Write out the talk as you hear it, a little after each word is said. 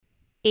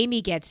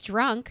Amy gets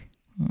drunk.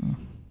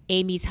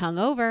 Amy's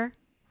hungover.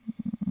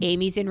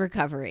 Amy's in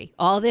recovery.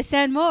 All this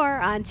and more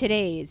on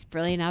today's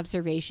Brilliant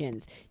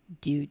Observations.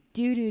 Do,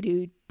 do, do,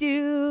 do,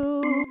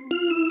 do.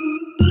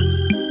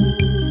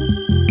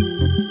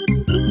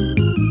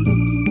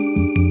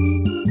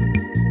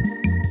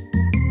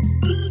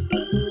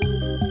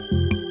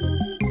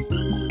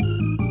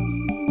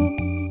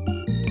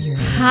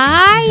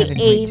 Hi, You're having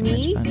way too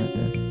Amy. much fun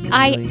with this. You're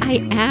I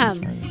really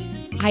am.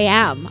 trying. I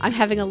am. I'm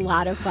having a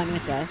lot of fun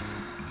with this.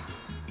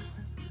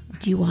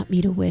 Do you want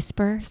me to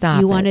whisper? Stop Do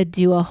you it. want to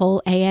do a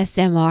whole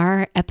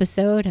ASMR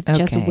episode of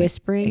just Okay.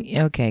 whispering?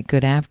 Okay,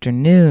 good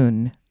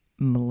afternoon,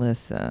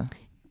 Melissa.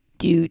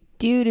 Do,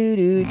 do, do,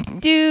 do,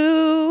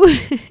 do.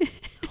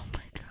 Oh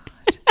my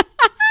God.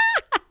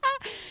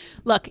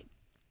 Look,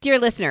 dear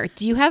listener,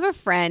 do you have a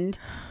friend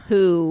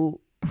who,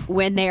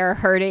 when they are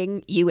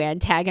hurting, you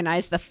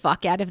antagonize the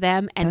fuck out of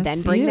them and then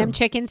That's bring you. them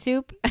chicken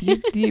soup?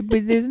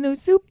 But there's no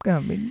soup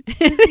coming.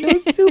 There's no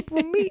soup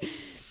for me.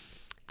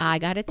 I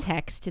got a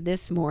text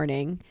this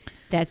morning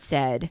that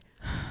said,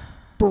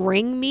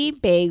 bring me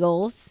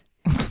bagels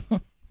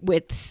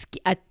with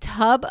a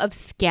tub of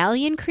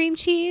scallion cream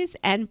cheese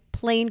and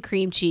plain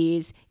cream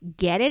cheese.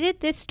 Get it at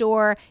this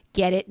store.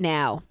 Get it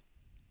now.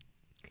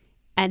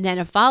 And then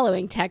a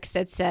following text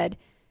that said,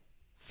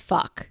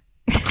 fuck.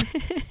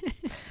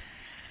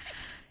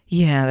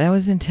 Yeah, that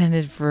was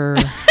intended for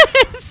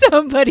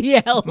Somebody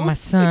else. my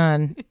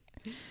son,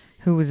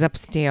 who was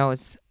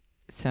upstairs.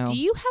 So Do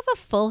you have a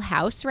full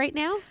house right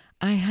now?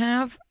 I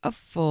have a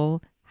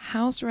full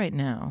house right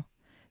now.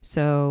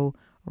 So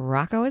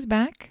Rocco is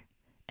back,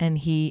 and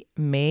he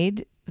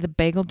made the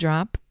bagel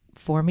drop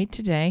for me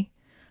today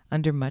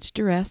under much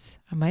duress,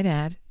 I might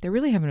add. They're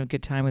really having a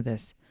good time with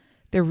this.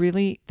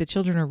 The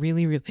children are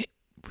really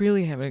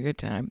having a good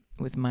time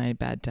with my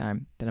bad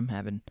time that I'm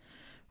having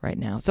right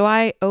now. So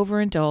I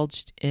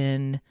overindulged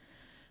in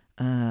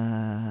alcohol,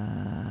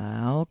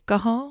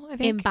 I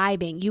think.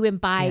 Imbibing. You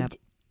imbibed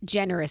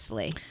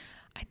generously.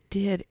 I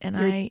did, and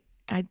I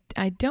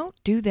don't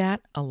do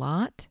that a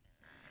lot.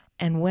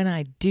 And when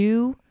I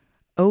do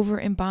over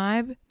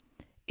imbibe,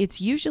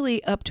 it's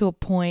usually up to a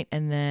point,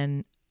 and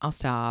then I'll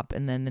stop,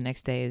 and then the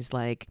next day is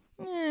like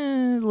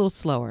a little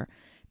slower.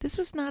 This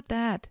was not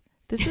that.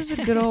 This was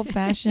a good old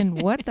fashioned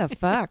what the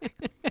fuck,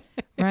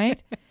 right?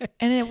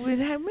 And it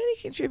had many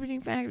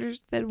contributing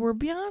factors that were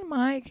beyond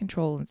my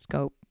control and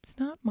scope. It's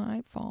not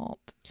my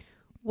fault.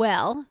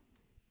 Well,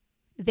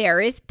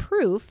 there is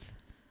proof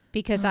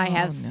because I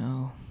have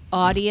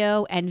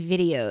audio and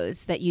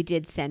videos that you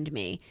did send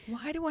me.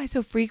 Why do I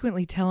so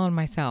frequently tell on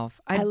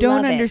myself? I love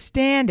don't it.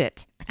 understand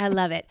it. I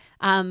love it.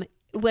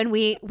 When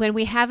we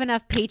have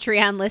enough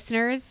Patreon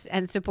listeners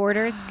and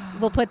supporters,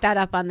 we'll put that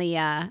up on the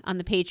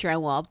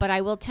Patreon wall. But I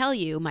will tell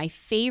you, my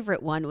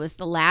favorite one was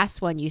the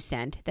last one you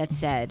sent that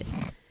said,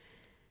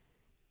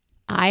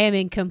 "I am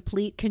in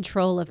complete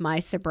control of my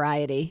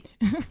sobriety."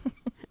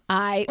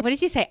 What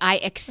did you say? I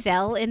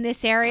excel in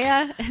this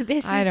area.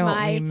 I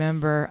don't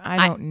remember.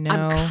 I don't know.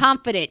 I'm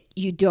confident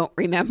you don't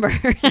remember.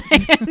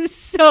 I am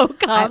so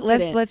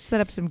confident. Let's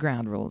set up some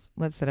ground rules.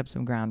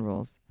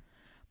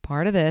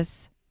 Part of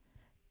this,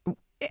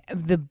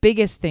 the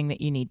biggest thing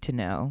that you need to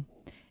know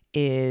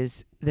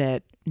is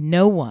that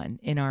no one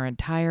in our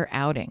entire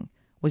outing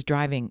was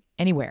driving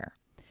anywhere.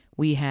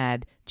 We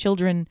had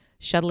children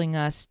shuttling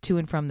us to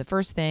and from the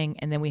first thing,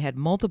 and then we had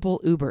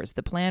multiple Ubers.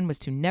 The plan was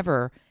to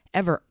never,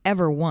 ever,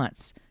 ever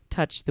once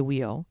touch the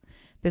wheel.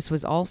 This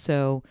was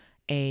also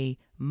a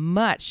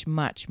much,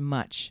 much,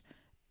 much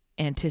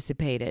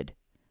anticipated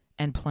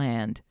and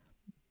planned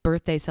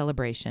birthday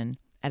celebration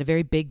at a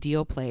very big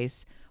deal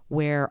place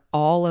where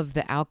all of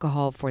the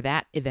alcohol for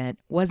that event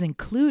was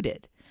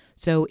included.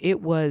 So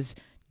it was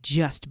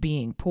just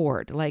being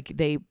poured.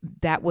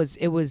 It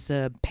was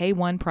a pay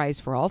one price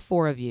for all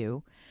four of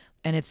you.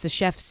 And it's the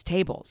chef's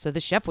table. So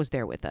the chef was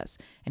there with us,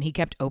 and he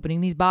kept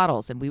opening these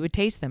bottles, and we would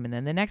taste them, and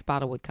then the next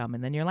bottle would come,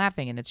 and then you're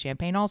laughing, and it's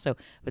champagne also.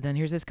 But then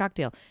here's this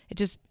cocktail.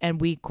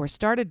 And we of course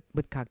started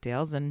with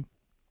cocktails, and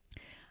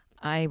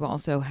I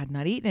also had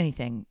not eaten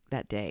anything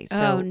that day.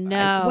 So Oh,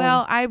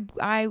 no.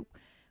 I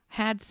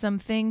had some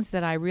things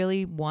that I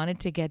really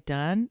wanted to get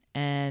done,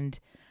 and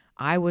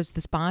I was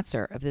the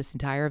sponsor of this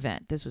entire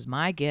event. This was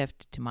my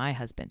gift to my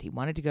husband. He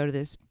wanted to go to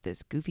this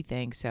goofy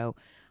thing, so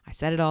I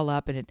set it all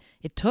up, and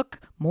it took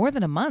more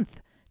than a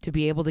month to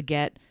be able to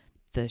get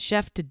the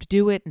chef to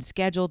do it and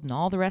scheduled and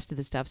all the rest of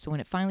the stuff. So when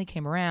it finally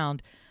came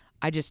around,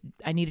 I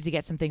needed to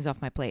get some things off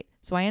my plate.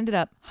 So I ended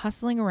up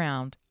hustling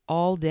around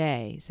all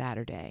day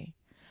Saturday.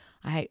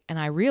 I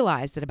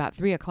realized that about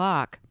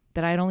 3:00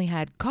 that I had only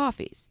had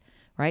coffees,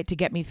 right, to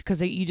get me,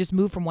 because you just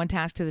move from one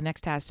task to the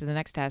next task to the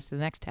next task to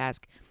the next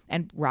task.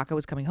 And Rocco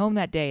was coming home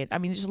that day. I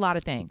mean, there's a lot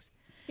of things.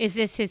 Is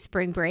this his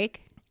spring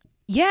break?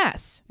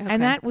 Yes. Okay.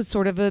 And that was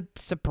sort of a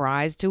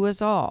surprise to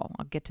us all.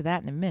 I'll get to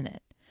that in a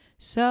minute.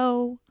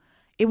 So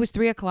it was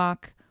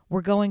 3:00.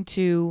 We're going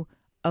to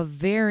a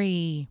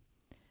very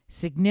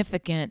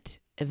significant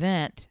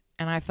event.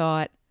 And I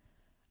thought,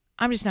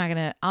 I'm not going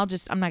to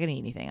eat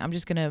anything. I'm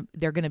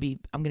going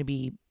to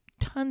be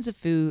tons of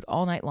food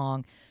all night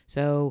long.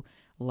 So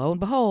lo and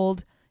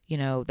behold,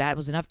 that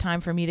was enough time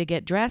for me to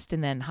get dressed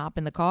and then hop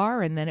in the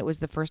car. And then it was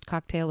the first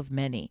cocktail of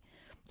many.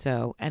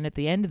 So, and at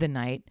the end of the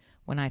night,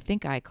 when I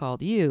think I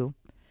called you,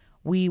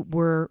 we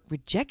were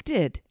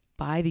rejected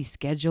by the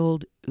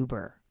scheduled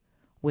Uber,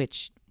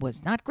 which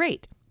was not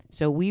great.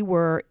 So we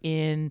were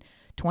in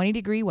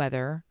 20-degree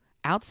weather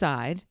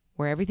outside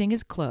where everything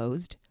is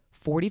closed,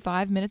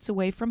 45 minutes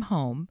away from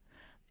home.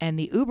 And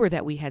the Uber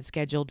that we had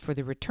scheduled for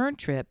the return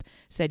trip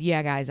said,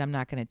 yeah, guys, I'm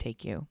not going to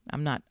take you.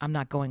 I'm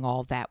not going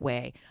all that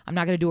way. I'm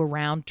not going to do a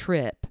round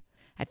trip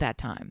at that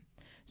time.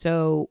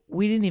 So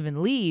we didn't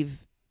even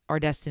leave our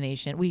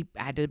destination. We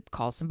had to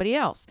call somebody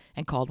else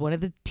and called one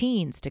of the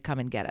teens to come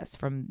and get us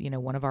from,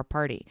 one of our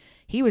party.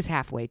 He was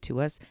halfway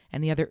to us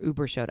and the other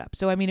Uber showed up.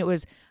 So, I mean, it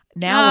was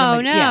now.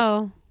 Oh,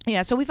 no.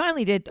 Yeah, so we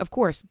finally did, of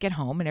course, get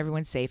home and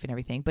everyone's safe and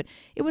everything, but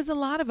it was a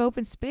lot of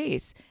open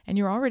space and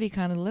you're already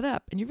kind of lit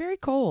up and you're very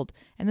cold.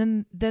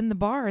 And then the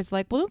bar is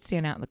like, well, don't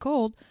stand out in the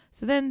cold.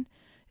 So then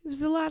there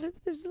was a lot of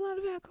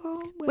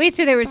alcohol. Wait,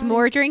 so there was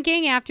more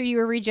drinking after you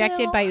were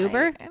rejected by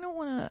Uber? I don't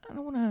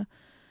want to,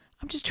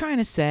 I'm just trying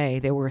to say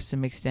there were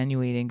some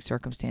extenuating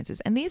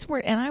circumstances. And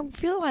and I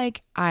feel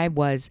like I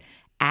was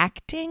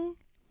acting,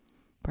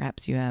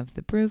 perhaps you have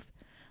the proof,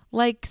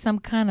 like some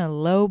kind of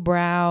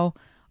lowbrow,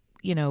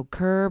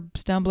 curb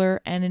stumbler.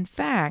 And in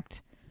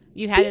fact,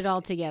 you had it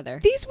all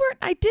together.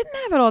 I didn't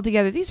have it all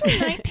together. These were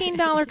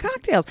 $19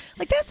 cocktails.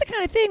 Like, that's the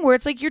kind of thing where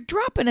it's like you're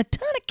dropping a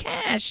ton of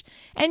cash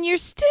and you're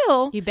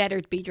still. You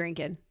better be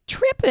drinking.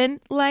 Tripping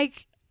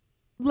like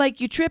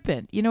you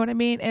tripping. You know what I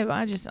mean?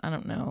 I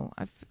don't know.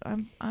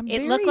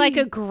 It looked like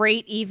a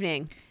great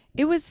evening.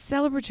 It was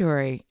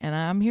celebratory. And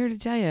I'm here to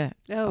tell you.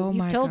 Oh,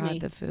 my told God, me.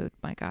 the food.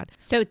 My God.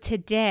 So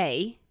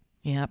today.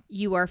 Yep.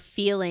 You are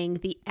feeling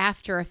the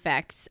after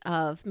effects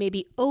of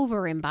maybe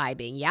over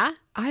imbibing, yeah?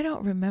 I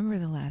don't remember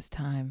the last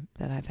time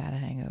that I've had a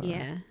hangover.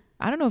 Yeah.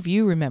 I don't know if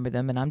you remember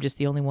them, and I'm just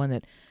the only one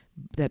that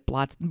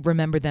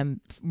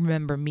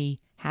remember me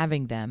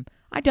having them.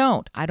 I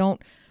don't.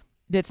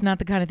 It's not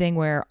the kind of thing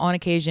where on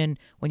occasion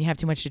when you have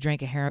too much to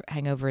drink, a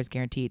hangover is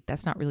guaranteed.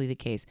 That's not really the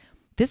case.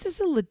 This is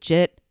a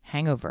legit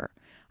hangover.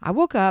 I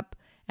woke up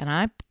and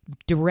I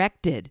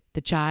directed the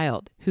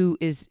child who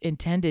is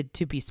intended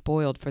to be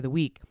spoiled for the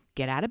week.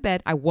 Get out of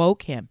bed. I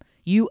woke him.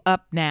 You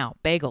up now.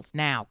 Bagels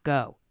now.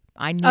 Go.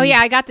 I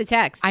got the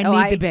text. I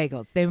need the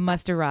bagels. They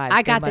must arrive.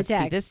 I got the text.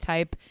 text. Be this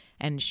type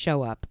and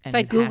show up. And so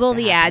I Google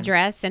the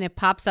address and it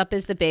pops up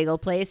as the bagel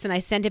place and I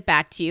send it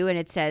back to you and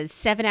it says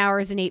 7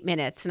 hours and 8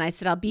 minutes. And I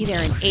said, I'll be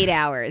there in 8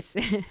 hours.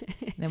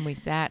 Then we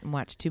sat and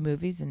watched 2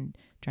 movies and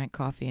drank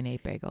coffee and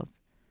ate bagels.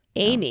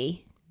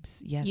 Amy,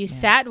 yes, you ma'am.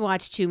 sat and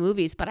watched 2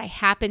 movies, but I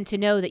happen to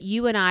know that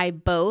you and I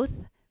both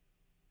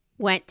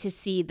went to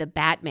see The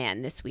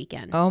Batman this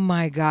weekend. Oh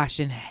my gosh,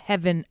 in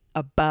heaven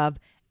above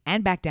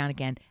and back down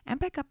again and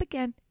back up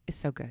again is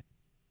so good.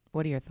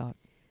 What are your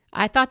thoughts?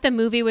 I thought the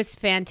movie was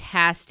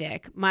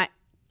fantastic. I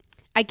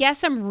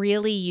guess I'm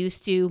really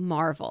used to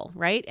Marvel,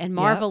 right? And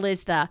Marvel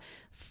is the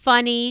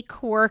funny,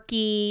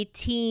 quirky,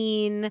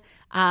 teen,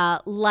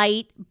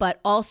 light, but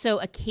also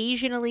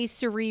occasionally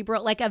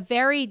cerebral, like a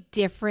very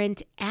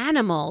different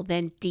animal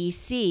than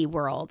DC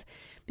world,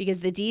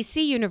 because the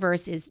DC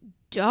universe is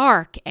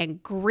dark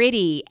and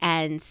gritty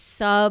and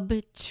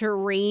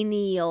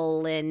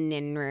subterranean,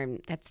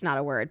 and that's not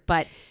a word,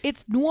 but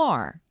it's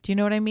noir. Do you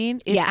know what I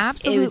mean? Yes,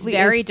 absolutely it was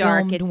very is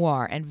dark. It's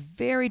noir and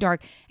very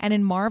dark. And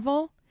in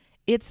Marvel,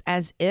 it's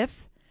as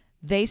if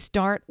they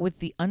start with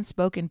the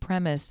unspoken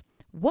premise.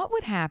 What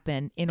would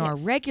happen in our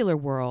regular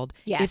world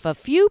if a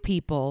few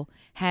people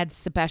had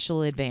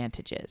special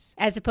advantages?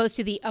 As opposed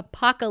to the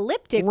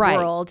apocalyptic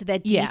world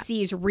that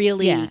DC is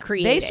really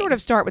creating. They sort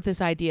of start with this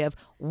idea of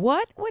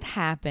what would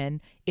happen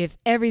if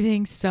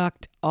everything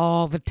sucked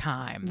all the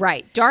time.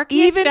 Right.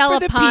 Darkness even fell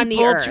for upon the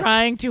the earth.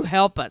 Trying to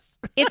help us.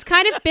 It's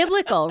kind of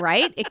biblical,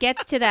 right? It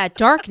gets to that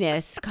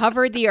darkness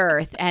covered the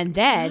earth, and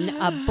then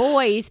a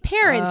boy's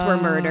parents were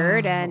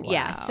murdered. And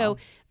so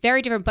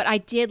very different, but I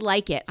did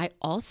like it. I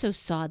also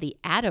saw The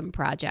Adam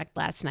Project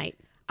last night.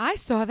 I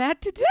saw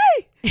that today.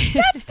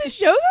 That's the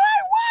show that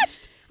I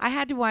watched. I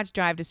had to watch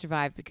Drive to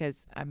Survive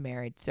because I'm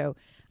married. So,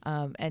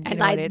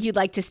 you'd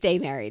like to stay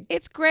married.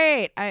 It's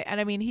great.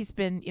 I mean, he's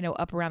been,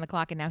 up around the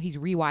clock and now he's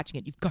rewatching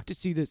it. You've got to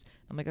see this.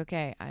 I'm like,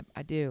 okay,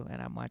 I do.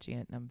 And I'm watching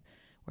it and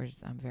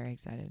I'm very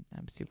excited.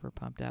 I'm super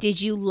pumped up.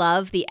 Did you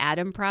love The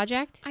Adam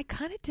Project? I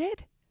kind of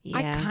did. Yeah.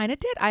 I kind of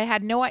did. I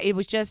had no idea. It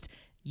was just,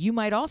 you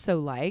might also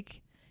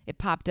like, it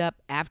popped up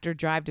after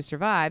Drive to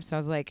Survive. So I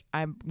was like,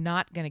 I'm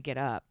not going to get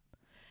up.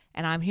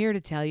 And I'm here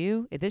to tell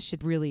you, this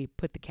should really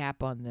put the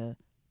cap on the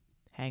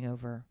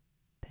hangover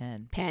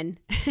pen.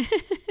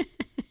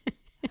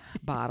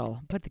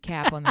 Bottle. Put the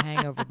cap on the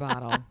hangover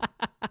bottle.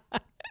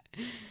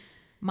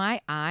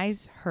 My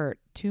eyes hurt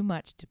too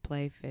much to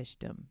play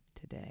fishdom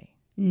today.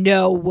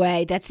 No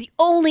way. That's the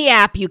only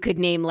app you could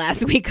name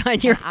last week on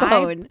your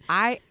phone.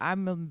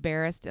 I'm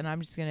embarrassed, and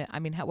I'm just going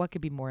to, what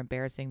could be more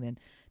embarrassing than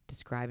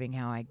describing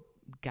how I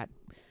got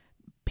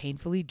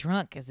painfully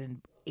drunk as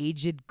an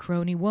aged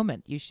crony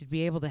woman. You should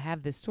be able to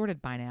have this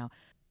sorted by now.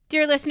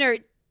 Dear listener,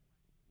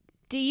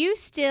 do you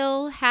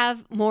still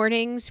have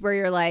mornings where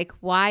you're like,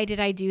 why did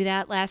I do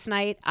that last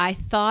night? I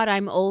thought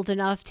I'm old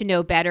enough to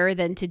know better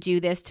than to do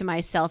this to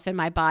myself and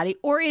my body.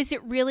 Or is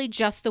it really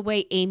just the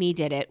way Amy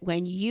did it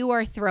when you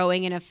are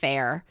throwing an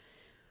affair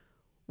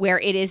where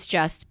it is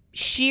just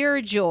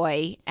sheer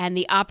joy and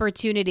the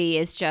opportunity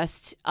is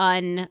just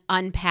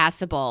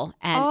unpassable?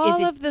 And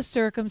all of the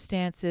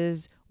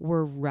circumstances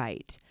were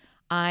right.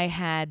 I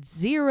had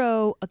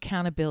zero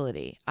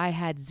accountability. I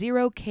had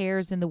zero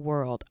cares in the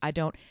world. I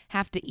don't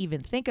have to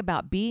even think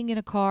about being in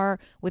a car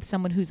with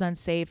someone who's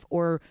unsafe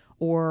or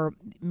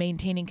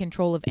maintaining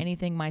control of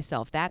anything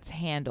myself. That's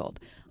handled.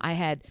 I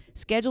had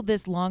scheduled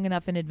this long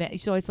enough in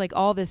advance. So it's like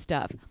all this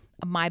stuff.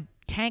 My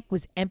tank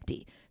was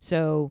empty.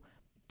 So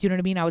do you know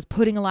what I mean? I was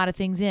putting a lot of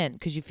things in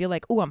because you feel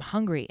like, oh, I'm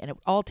hungry. And it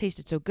all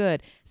tasted so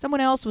good.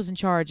 Someone else was in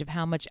charge of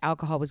how much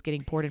alcohol was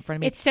getting poured in front of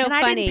me. It's so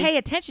funny. funny. I didn't pay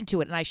attention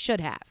to it, and I should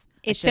have.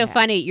 It's so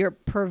funny. Your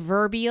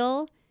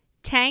proverbial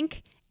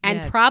tank and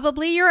Yes.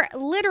 probably your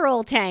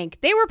literal tank,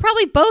 they were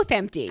probably both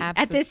empty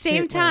at the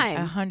same time.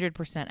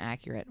 100%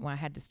 accurate. Well, I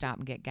had to stop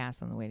and get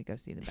gas on the way to go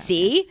see the back.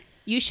 See?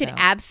 You should So.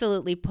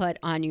 absolutely put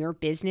on your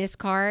business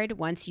card,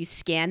 once you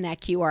scan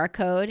that QR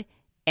code,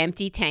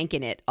 empty tank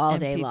in it all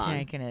day long. Empty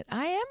tanking it.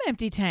 I am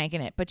empty tanking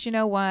it. But you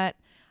know what?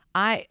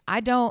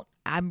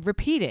 I'm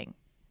repeating.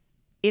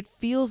 It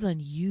feels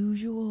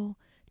unusual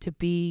to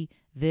be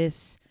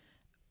this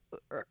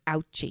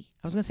ouchy.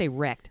 I was going to say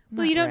wrecked.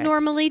 Well, you don't wrecked.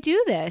 normally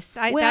do this.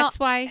 Well, That's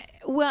why.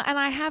 Well, and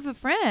I have a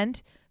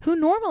friend who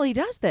normally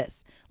does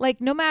this. Like,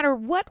 no matter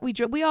what we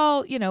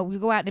all, we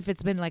go out, and if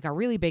it's been like a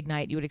really big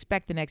night, you would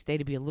expect the next day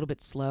to be a little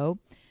bit slow.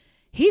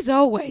 He's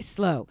always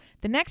slow.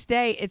 The next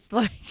day, it's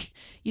like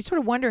you sort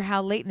of wonder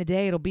how late in the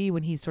day it'll be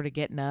when he's sort of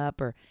getting up,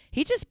 or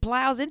he just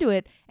plows into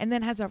it and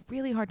then has a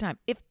really hard time.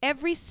 If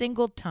every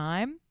single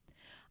time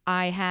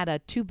I had a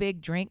too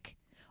big drink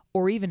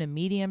or even a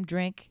medium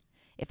drink,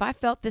 if I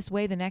felt this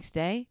way the next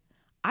day,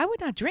 I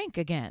would not drink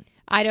again.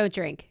 I don't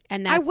drink,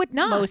 and that's I would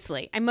not.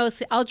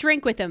 I'll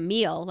drink with a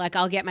meal. Like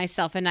I'll get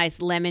myself a nice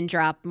lemon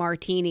drop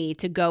martini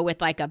to go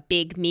with like a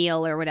big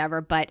meal or whatever.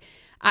 But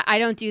I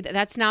don't do that.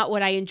 That's not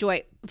what I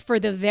enjoy for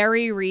the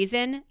very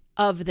reason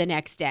of the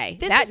next day.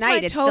 This that is night,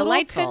 my it's total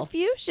delightful.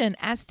 confusion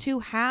as to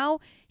how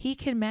he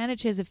can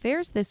manage his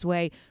affairs this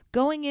way,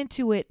 going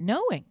into it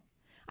knowing.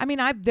 I mean,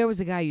 there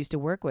was a guy I used to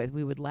work with.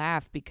 We would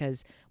laugh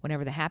because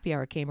whenever the happy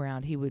hour came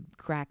around, he would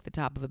crack the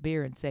top of a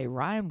beer and say,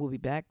 Ryan will be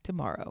back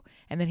tomorrow.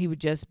 And then he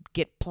would just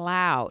get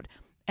plowed.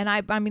 And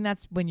I mean,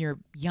 that's when you're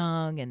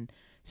young and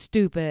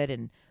stupid.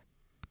 And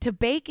to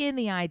bake in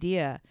the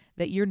idea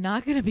that you're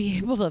not going to be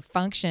able to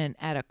function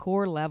at a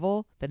core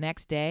level the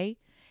next day,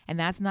 and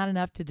that's not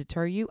enough to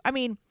deter you. I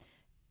mean,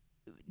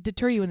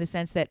 deter you in the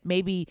sense that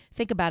maybe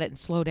think about it and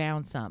slow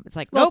down some. It's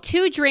like, Well, nope.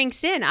 2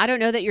 drinks in, I don't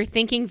know that you're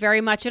thinking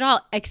very much at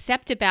all,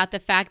 except about the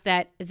fact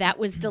that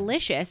was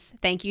this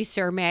Thank you,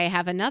 sir. May I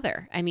have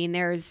another? I mean,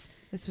 This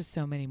was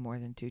so many more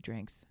than 2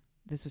 drinks.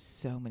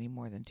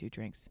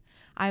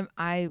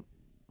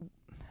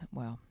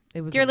 Well,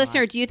 it was Dear a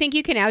listener, lot. do you think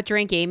you can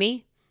outdrink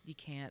Amy? You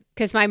can't.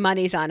 Because my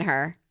money's on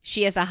her.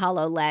 She has a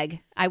hollow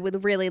leg. I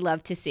would really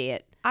love to see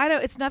it.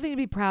 It's nothing to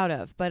be proud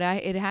of, but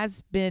it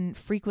has been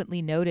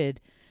frequently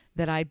noted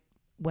that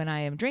when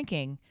I am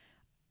drinking,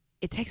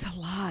 it takes a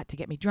lot to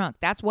get me drunk.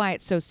 That's why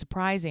it's so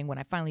surprising when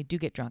I finally do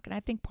get drunk. And I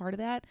think part of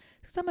that is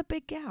because I'm a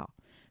big gal.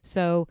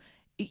 So,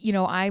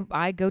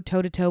 I go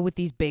toe to toe with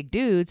these big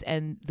dudes,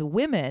 and the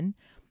women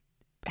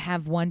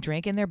have 1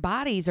 drink and their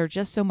bodies are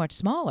just so much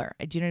smaller.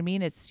 Do you know what I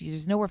mean?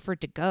 There's nowhere for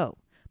it to go.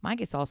 Mine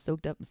gets all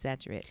soaked up and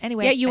saturated.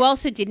 Anyway. Yeah, you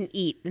also didn't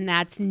eat, and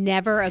that's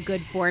never a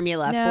good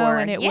formula No, for.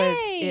 and it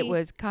Yay!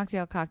 was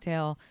cocktail, bottle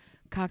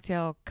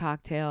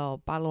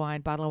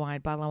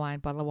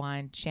of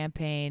wine,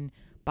 champagne,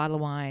 bottle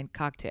of wine,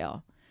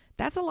 cocktail.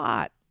 That's a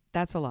lot.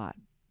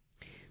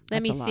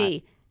 Let me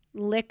see.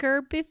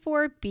 Liquor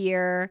before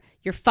beer.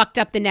 You're fucked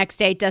up the next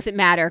day. It doesn't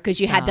matter because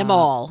you had them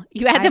all.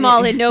 You had them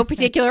all in no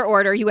particular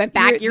order. You went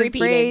back. You're the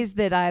repeating. phrase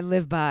that I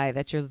live by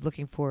that you're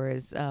looking for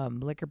is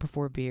liquor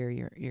before beer.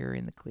 You're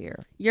in the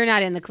clear. You're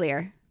not in the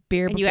clear.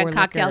 Beer And before you had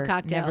cocktail, liquor,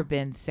 cocktail. Never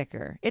been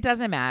sicker. It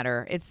doesn't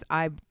matter.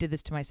 I did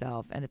this to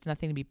myself, and it's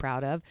nothing to be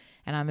proud of,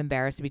 and I'm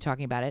embarrassed to be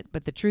talking about it.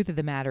 But the truth of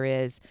the matter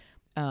is,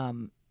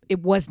 it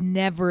was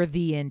never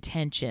the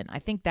intention. I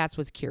think that's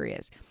what's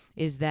curious,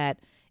 is that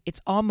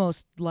it's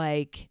almost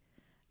like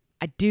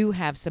I do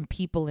have some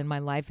people in my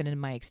life and in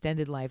my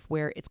extended life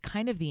where it's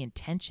kind of the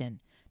intention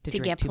to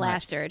drink get too much.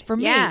 plastered. For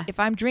me, Yeah. if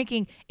I'm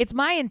drinking, it's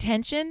my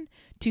intention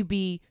to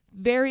be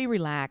very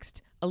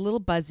relaxed, a little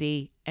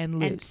buzzy, and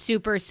loose. And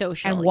super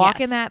social. And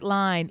walking yes. that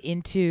line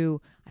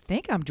into, I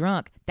think I'm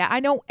drunk. That I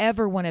don't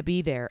ever want to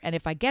be there. And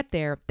if I get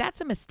there,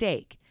 that's a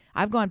mistake.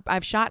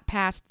 I've shot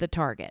past the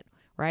target,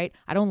 right?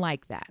 I don't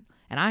like that.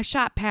 And I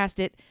shot past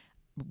it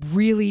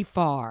really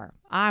far.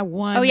 I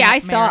won Oh, yeah, that I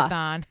saw.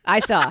 marathon. I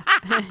saw.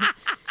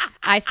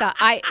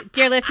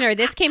 Dear listener,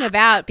 this came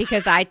about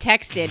because I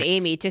texted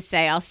Amy to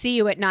say, I'll see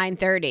you at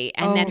 9:30.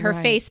 And then her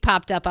face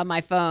popped up on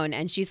my phone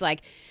and she's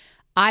like,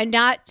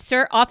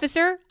 Sir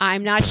Officer,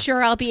 I'm not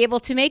sure I'll be able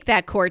to make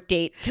that court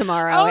date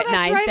tomorrow at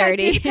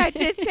 9:30. Right. I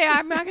did say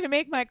I'm not going to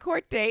make my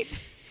court date.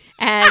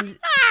 And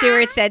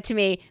Stuart said to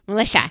me,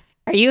 Melissa,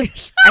 are you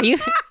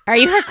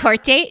her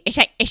court date? Is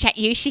that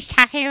you she's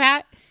talking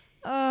about?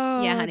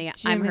 Oh, yeah, honey,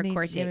 I'm her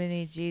court date.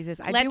 Jiminy Jesus.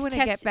 I do want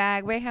to get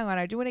back. Wait, hang on.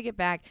 I do want to get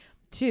back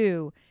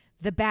to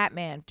the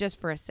Batman just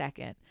for a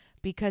second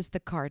because the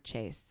car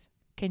chase.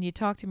 Can you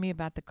talk to me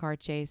about the car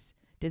chase?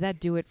 Did that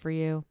do it for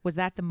you? Was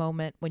that the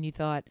moment when you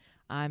thought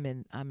I'm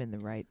in the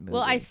right movie?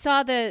 Well, I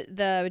saw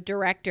the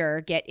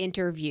director get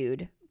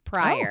interviewed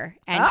prior,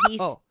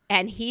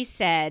 and he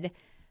said,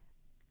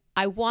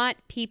 "I want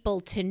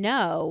people to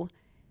know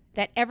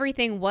that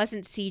everything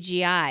wasn't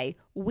CGI.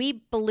 We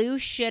blew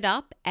shit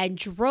up and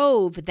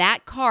drove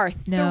that car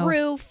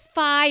through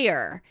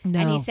fire." No.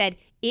 And he said,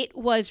 it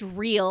was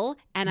real,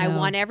 and I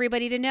want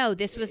everybody to know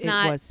this was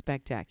not... It was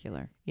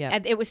spectacular. Yeah.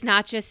 It was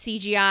not just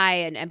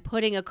CGI and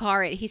putting a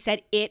car in. He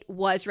said it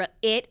was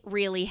it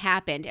really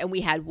happened, and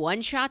we had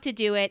one shot to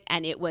do it,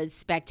 and it was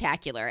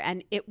spectacular.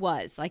 And it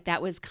was. Like,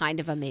 that was kind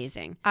of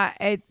amazing.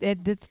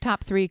 It's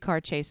top 3 car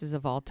chases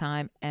of all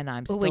time, and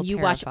I'm still when you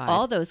terrified. watch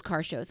all those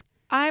car shows...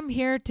 I'm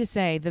here to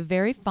say the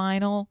very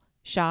final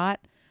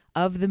shot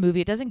of the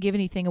movie, it doesn't give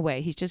anything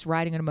away. He's just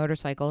riding on a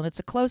motorcycle, and it's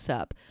a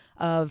close-up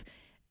of...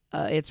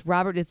 it's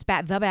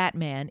the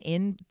Batman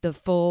in the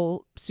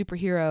full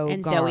superhero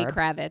and garb. Zoe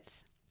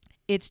Kravitz.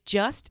 It's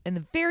just in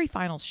the very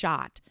final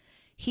shot.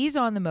 He's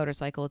on the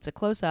motorcycle. It's a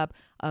close-up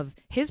of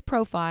his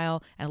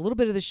profile and a little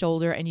bit of the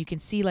shoulder, and you can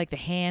see like the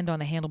hand on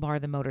the handlebar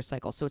of the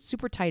motorcycle. So it's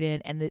super tight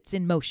in, and it's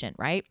in motion,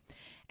 right?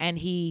 And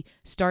he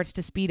starts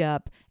to speed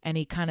up, and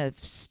he kind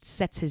of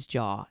sets his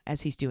jaw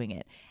as he's doing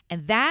it.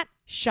 And that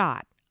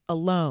shot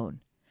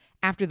alone,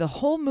 after the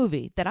whole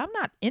movie, that I'm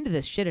not into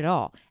this shit at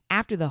all,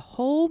 after the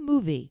whole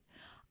movie,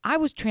 I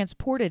was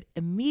transported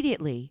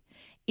immediately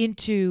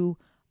into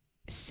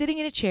sitting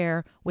in a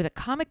chair with a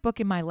comic book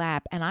in my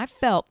lap, and I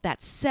felt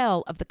that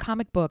cell of the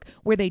comic book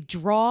where they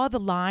draw the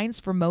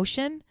lines for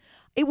motion.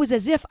 It was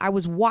as if I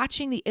was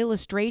watching the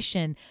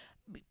illustration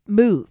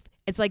move.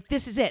 It's like,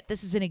 this is it.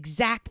 This is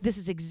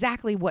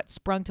exactly what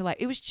sprung to life.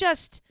 It was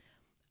just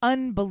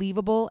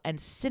unbelievable and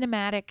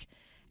cinematic.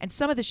 And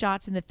some of the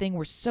shots in the thing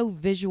were so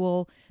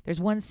visual.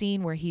 There's one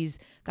scene where he's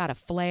got a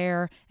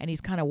flare and he's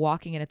kind of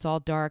walking and it's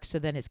all dark. So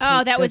then his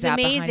cape that was goes out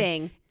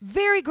amazing.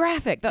 Very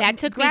graphic. That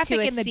took graphic me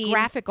to a in the scene.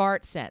 Graphic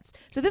art sense.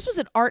 So this was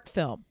an art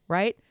film,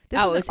 right? This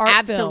it was was an art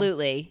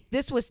absolutely. Film.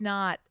 This was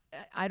not.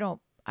 I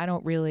don't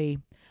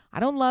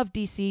love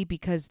DC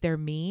because they're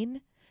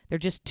mean. They're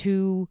just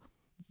too.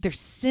 They're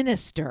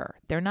sinister.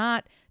 They're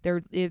not.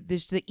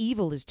 The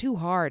evil is too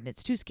hard and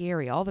it's too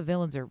scary. All the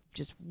villains are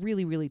just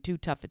really, really too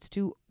tough. It's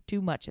too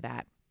much of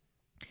that.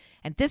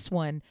 And this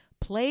one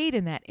played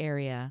in that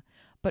area,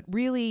 but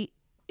really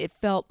it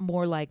felt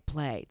more like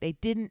play. They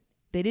didn't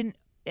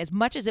as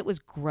much as it was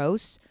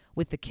gross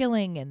with the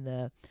killing and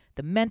the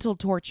mental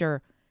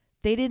torture,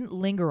 they didn't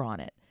linger on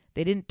it.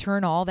 They didn't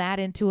turn all that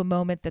into a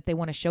moment that they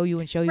want to show you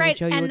and show you and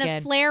show you again. And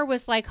the flare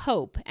was like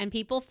hope, and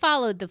people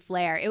followed the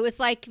flare. It was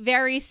like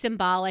very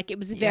symbolic. It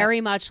was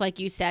very much, like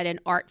you said, an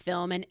art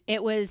film, and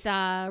it was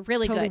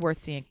really totally good. Worth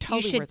seeing.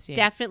 Totally worth seeing.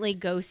 Definitely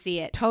go see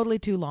it. Totally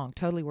too long.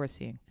 Totally worth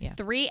seeing. Yeah.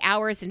 3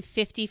 hours and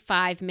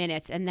 55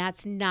 minutes, and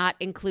that's not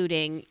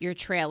including your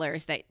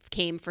trailers that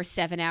came for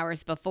 7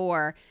 hours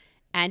before.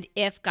 And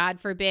if, God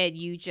forbid,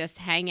 you just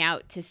hang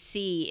out to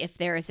see if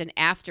there is an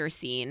after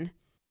scene.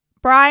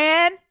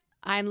 Brian?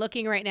 I'm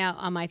looking right now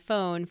on my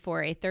phone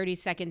for a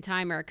 30-second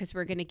timer because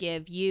we're going to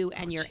give you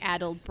and your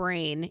addled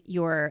brain,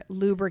 your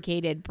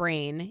lubricated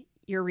brain,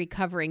 your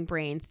recovering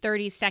brain,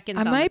 30 seconds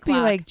on the clock. I might be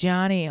like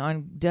Johnny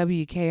on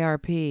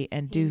WKRP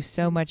and do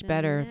so much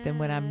better than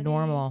when I'm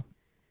normal.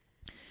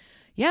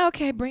 Yeah,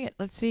 okay, bring it.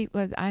 Let's see.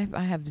 I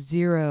have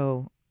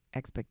zero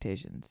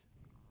expectations.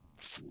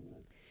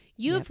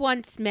 You have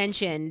once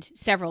mentioned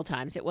several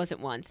times, it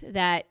wasn't once,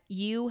 that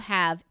you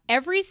have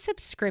every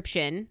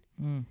subscription,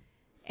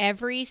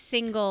 every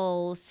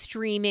single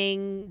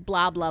streaming,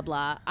 blah, blah,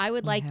 blah. I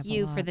would like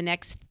you for the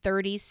next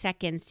 30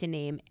 seconds to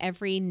name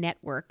every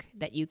network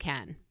that you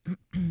can.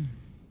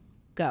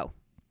 Go.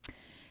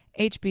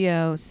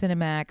 HBO,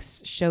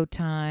 Cinemax,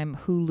 Showtime,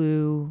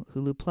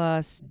 Hulu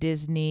Plus,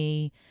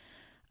 Disney,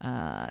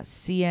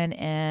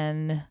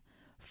 CNN,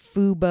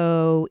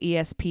 Fubo,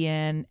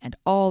 ESPN, and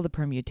all the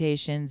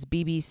permutations,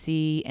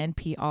 BBC,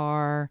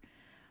 NPR,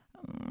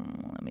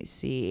 let me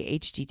see,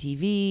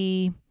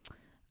 HGTV,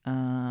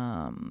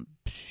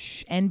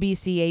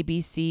 NBC,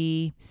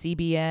 ABC,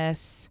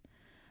 CBS,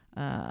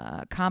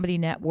 Comedy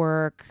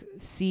Network,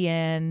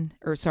 CW,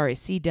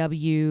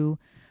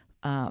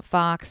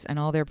 Fox, and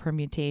all their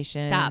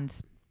permutations. Stop.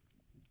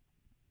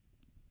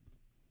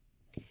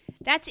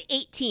 That's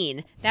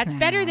 18. That's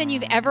better than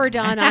you've ever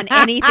done on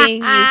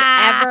anything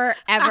you've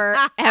ever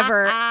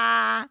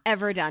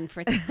done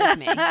with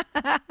me.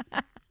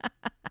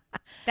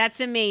 That's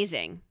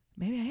amazing.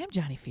 Maybe I am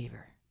Johnny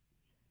Fever.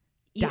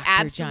 You Dr.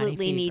 Johnny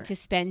absolutely need Fever. to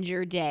spend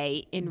your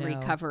day in No.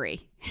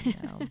 recovery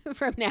No.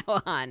 from now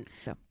on.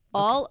 So,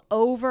 All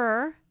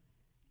over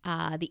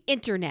the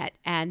internet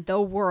and the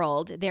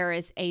world, there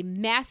is a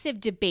massive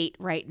debate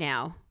right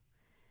now.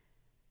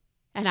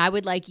 And I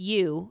would like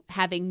you,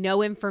 having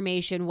no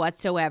information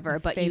whatsoever,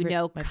 but you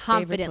know my favorite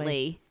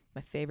confidently.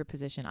 my favorite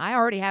position. I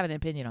already have an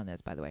opinion on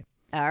this, by the way.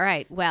 All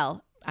right.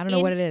 Well, I don't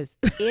know what it is.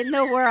 in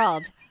the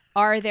world,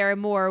 are there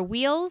more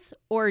wheels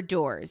or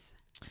doors?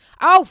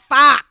 Oh,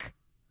 fuck.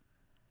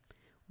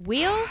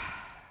 Wheels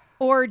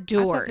or I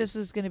doors? thought this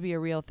was going to be a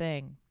real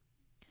thing.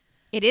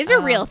 It is a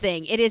real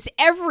thing. It is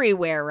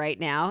everywhere right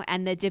now,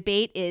 and the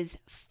debate is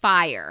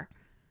fire.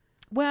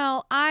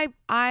 Well, I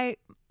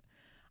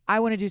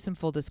want to do some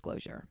full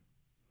disclosure.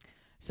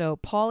 So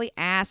Paulie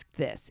asked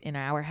this in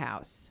our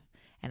house,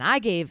 and I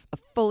gave a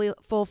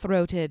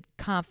full-throated,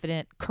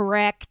 confident,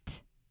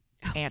 correct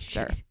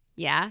answer. Shit.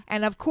 Yeah.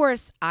 And of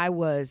course, I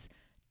was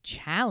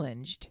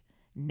challenged,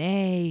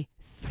 nay,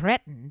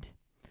 threatened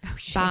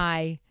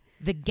by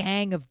the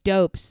gang of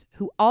dopes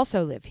who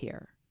also live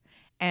here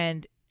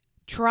and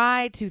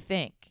try to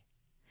think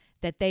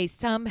that they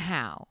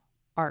somehow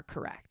are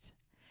correct.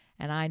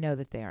 And I know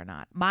that they are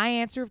not. My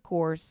answer, of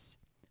course,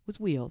 was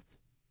wheels.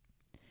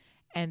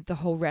 And the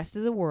whole rest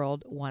of the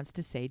world wants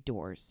to say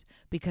doors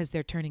because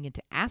they're turning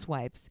into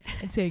asswipes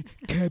and saying,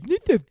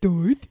 cabinets have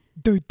doors,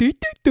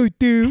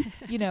 do,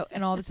 you know,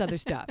 and all this other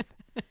stuff.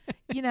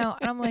 You know,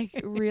 and I'm like,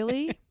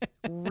 really?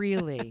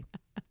 Really?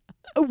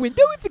 A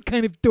window is a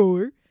kind of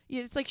door.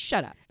 Yeah, it's like,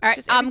 shut up. All right.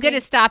 Just I'm going to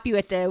everything- stop you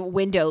at the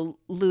window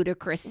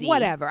ludicrousy.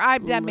 Whatever. I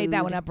made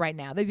that one up right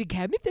now. There's a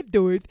cabinets have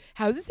doors.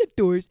 Houses have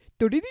doors.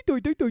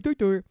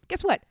 Door.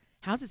 Guess what?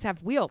 Houses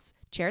have wheels.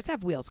 Chairs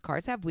have wheels.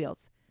 Cars have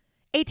wheels.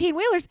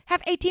 18-wheelers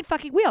have 18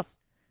 fucking wheels.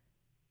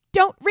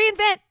 Don't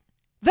reinvent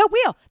the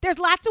wheel. There's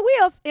lots of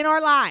wheels in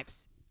our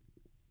lives.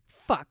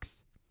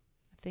 Fucks.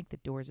 I think the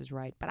doors is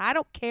right, but I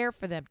don't care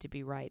for them to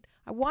be right.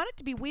 I want it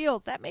to be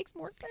wheels. That makes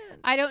more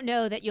sense. I don't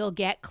know that you'll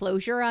get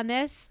closure on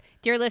this.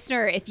 Dear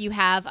listener, if you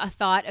have a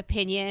thought,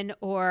 opinion,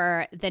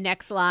 or the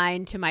next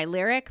line to my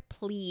lyric,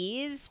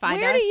 please find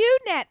us. Where do you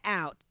net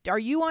out? Are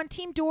you on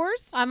Team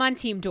Doors? I'm on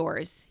Team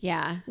Doors.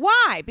 Yeah.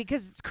 Why?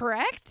 Because it's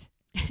correct?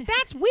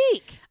 That's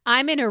weak.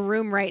 I'm in a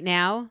room right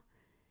now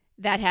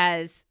that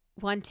has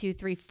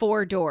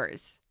 4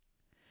 doors.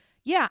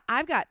 Yeah,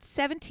 I've got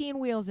 17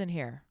 wheels in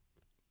here.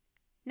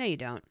 No, you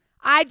don't.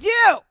 I do.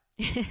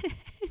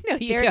 No,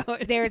 you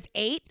don't. There's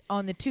 8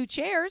 on the 2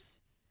 chairs.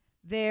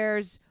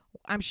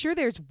 I'm sure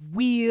there's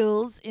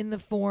wheels in the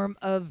form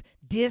of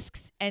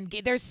discs and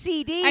there's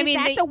CDs. I mean,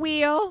 that's a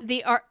wheel.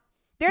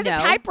 There's a No.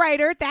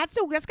 typewriter. That's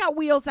got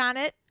wheels on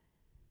it.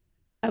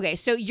 Okay,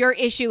 so your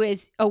issue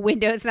is a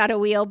window is not a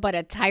wheel, but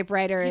a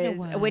typewriter You know is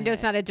what? a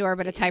window's not a door,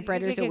 but a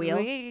typewriter is a wheel.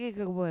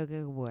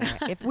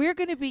 If we're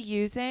going to be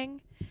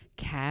using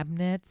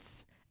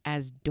cabinets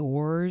as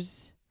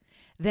doors,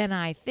 then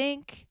I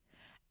think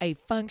a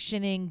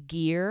functioning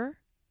gear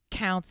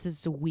counts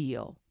as a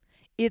wheel.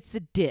 It's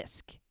a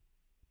disc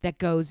that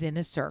goes in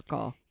a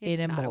circle It's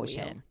in not a wheel.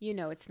 motion. You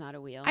know it's not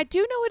a wheel. I do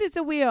know it is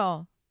a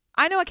wheel.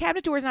 I know a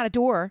cabinet door is not a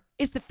door.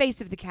 It's the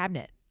face of the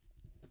cabinet.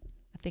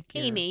 I think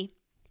you're... Amy,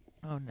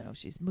 Oh, no.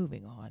 She's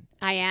moving on.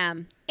 I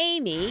am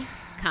Amy,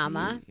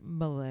 comma.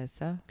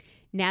 Melissa.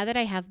 Now that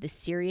I have the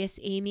serious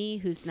Amy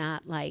who's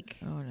not like,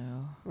 Oh,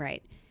 no.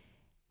 right.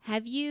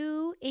 Have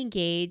you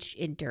engaged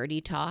in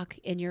dirty talk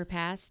in your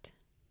past?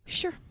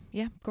 Sure.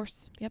 Yeah, of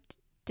course. Yep.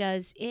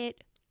 Does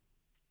it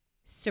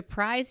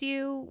surprise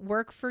you,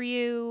 work for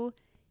you?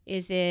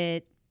 Is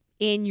it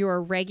in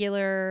your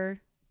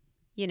regular,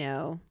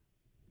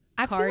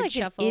 I card feel like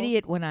shuffle? an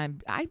idiot when I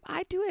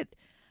do it.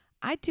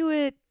 I do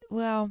it.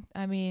 Well,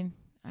 I mean,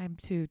 I'm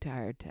too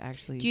tired to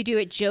actually. Do you do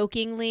it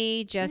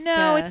jokingly?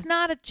 No, it's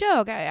not a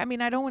joke. I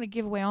mean, I don't want to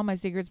give away all my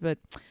secrets, but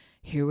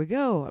here we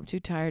go. I'm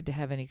too tired to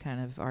have any kind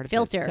of artifice.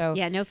 Filter. So,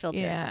 Yeah, no filter.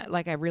 yeah,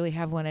 like I really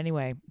have one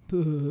anyway.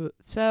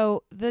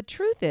 So the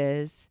truth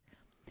is,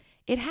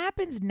 it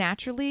happens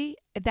naturally.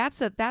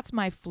 That's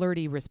my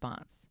flirty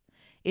response,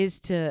 is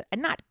to,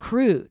 and not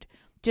crude,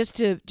 just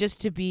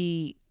to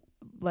be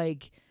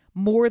like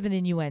more than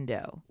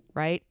innuendo,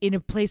 right? In a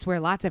place where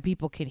lots of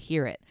people can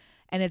hear it.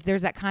 And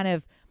there's that kind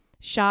of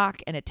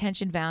shock and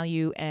attention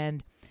value,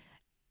 and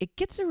it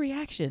gets a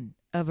reaction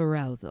of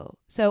arousal.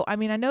 So, I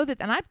mean, I know that,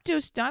 and I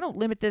don't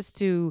limit this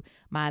to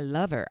my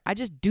lover. I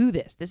just do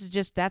this.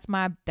 That's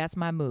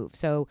my move.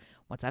 So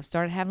once I've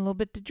started having a little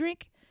bit to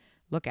drink,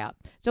 look out.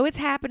 So it's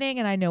happening,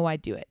 and I know I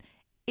do it.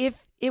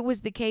 If it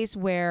was the case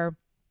where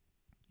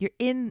you're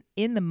in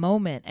the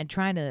moment and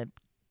trying to,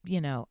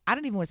 I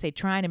don't even want to say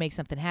trying to make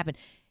something happen.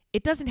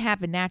 It doesn't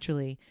happen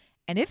naturally.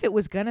 And if it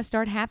was going to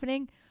start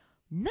happening,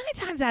 9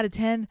 times out of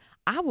 10,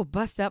 I will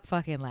bust up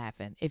fucking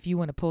laughing if you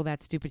want to pull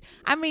that stupid.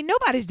 I mean,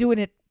 nobody's doing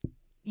it.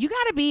 You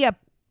got to be a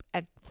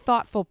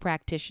thoughtful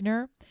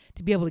practitioner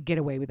to be able to get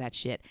away with that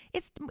shit.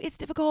 It's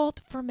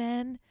difficult for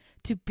men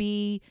to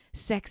be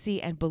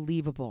sexy and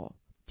believable.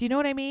 Do you know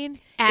what I mean?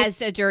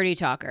 As a dirty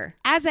talker.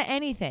 As a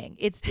anything.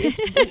 It's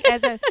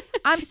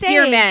I'm saying,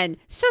 Dear men,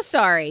 so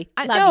sorry.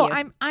 Love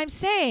you. I'm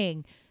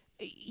saying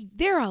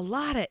there are a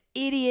lot of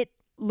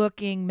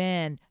idiot-looking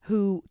men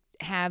who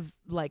have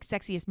like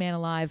Sexiest Man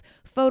Alive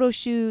photo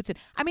shoots, and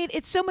I mean,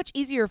 it's so much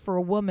easier for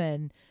a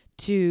woman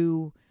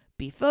to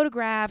be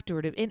photographed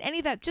or to in any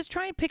of that. Just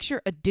try and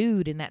picture a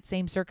dude in that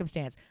same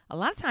circumstance. A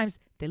lot of times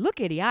they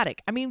look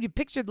idiotic. I mean, you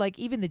pictured like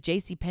even the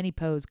JCPenney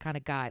pose kind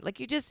of guy. Like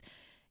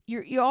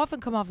you often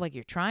come off like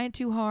you're trying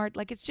too hard.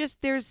 Like it's just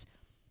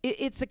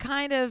it's a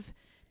kind of,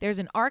 there's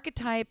an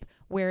archetype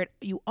where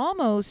you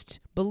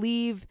almost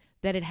believe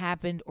that it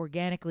happened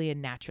organically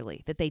and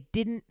naturally, that they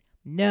didn't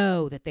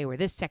know that they were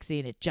this sexy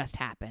and it just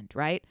happened,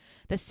 right?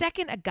 The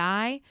second a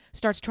guy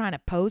starts trying to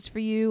pose for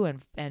you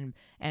and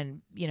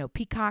you know,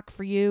 peacock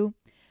for you,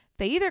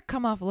 they either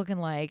come off looking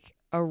like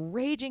a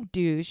raging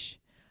douche,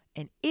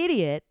 an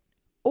idiot,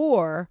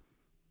 or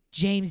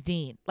James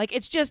Dean. Like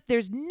it's just,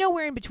 there's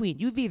nowhere in between.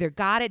 You've either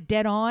got it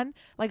dead on.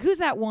 Like who's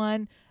that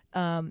one?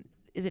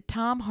 Is it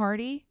Tom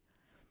Hardy?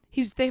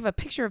 They have a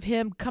picture of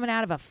him coming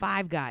out of a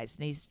Five Guys,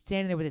 and he's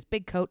standing there with his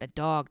big coat and a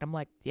dog. And I'm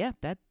like, yeah,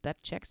 that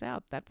checks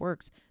out. That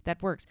works.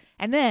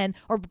 And then,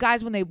 or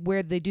guys when they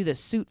do the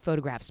suit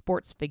photographs,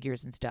 sports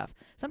figures and stuff.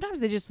 Sometimes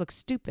they just look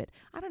stupid.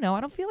 I don't know.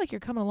 I don't feel like you're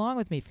coming along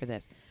with me for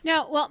this.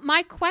 No, well,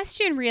 my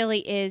question really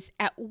is,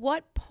 at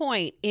what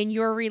point in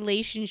your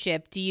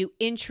relationship do you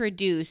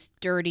introduce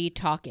dirty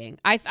talking?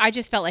 I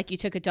just felt like you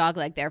took a dog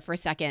leg there for a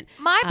second.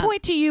 My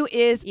point to you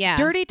is, yeah.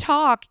 Dirty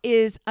talk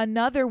is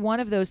another one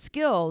of those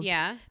skills.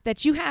 Yeah.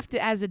 That you have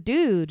to, as a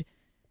dude,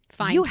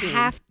 you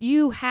have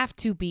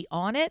to be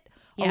on it,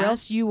 or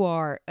else you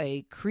are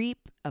a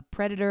creep, a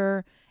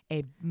predator,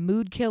 a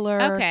mood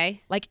killer.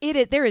 Okay. Like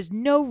there is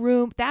no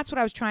room. That's what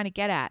I was trying to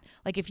get at.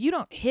 Like if you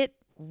don't hit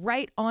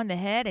right on the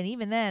head, and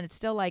even then it's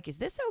still like, is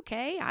this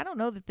okay? I don't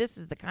know that this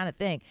is the kind of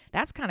thing.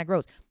 That's kind of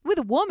gross. With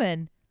a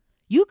woman,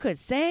 you could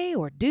say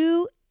or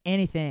do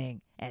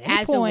anything at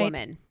any point, a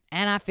woman.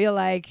 And I feel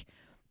like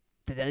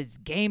it's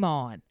game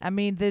on. I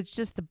mean, there's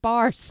just the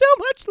bar so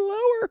much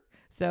lower.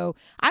 So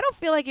I don't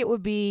feel like it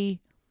would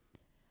be,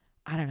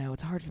 I don't know.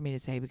 It's hard for me to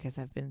say because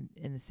I've been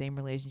in the same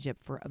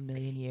relationship for a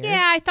million years.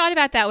 Yeah, I thought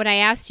about that when I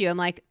asked you. I'm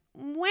like,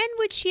 when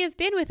would she have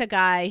been with a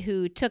guy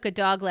who took a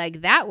dog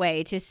leg that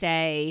way to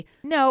say?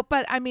 No,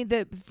 but I mean,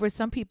 for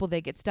some people, they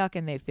get stuck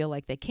and they feel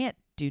like they can't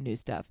do new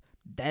stuff.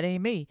 That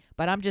ain't me.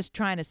 But I'm just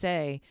trying to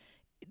say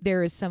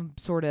there is some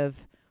sort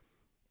of,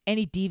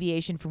 any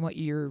deviation from what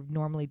you're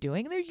normally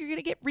doing, you're going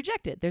to get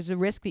rejected. There's a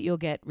risk that you'll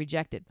get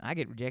rejected. I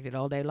get rejected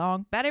all day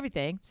long about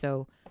everything,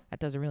 so that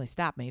doesn't really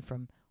stop me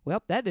from,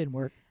 well, that didn't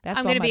work. That's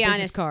on my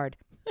business card.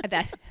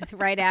 That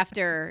right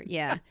after,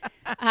 yeah.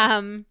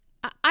 I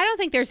don't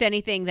think there's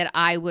anything that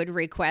I would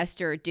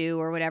request or do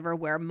or whatever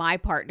where my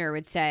partner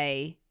would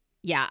say,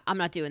 yeah, I'm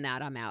not doing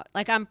that. I'm out.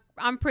 Like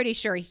I'm pretty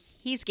sure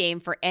he's game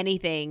for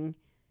anything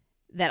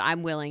that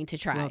I'm willing to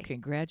try. Well,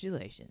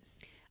 congratulations.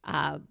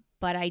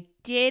 But I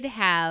did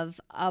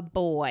have a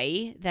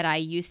boy that I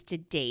used to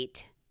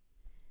date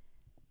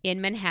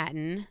in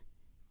Manhattan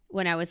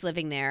when I was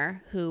living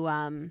there who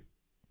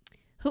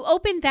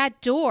opened that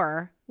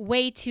door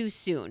way too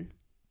soon.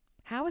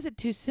 How was it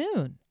too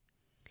soon?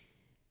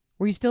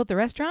 Were you still at the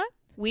restaurant?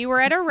 We were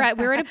at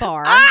a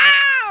bar.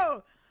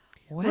 Oh!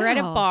 Wow. We're at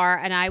a bar,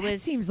 and I was. That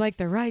seems like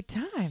the right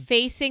time.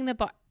 Facing the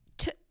bar.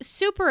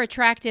 Super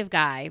attractive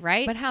guy,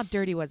 right? But how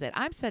dirty was it?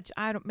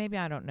 Maybe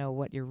I don't know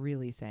what you're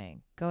really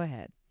saying. Go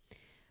ahead.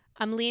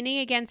 I'm leaning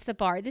against the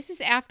bar. This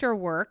is after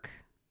work.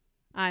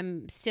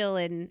 I'm still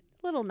in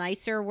a little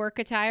nicer work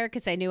attire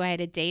because I knew I had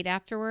a date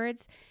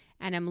afterwards.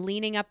 And I'm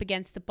leaning up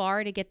against the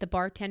bar to get the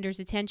bartender's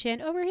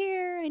attention. Over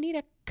here, I need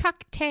a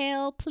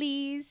cocktail,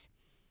 please.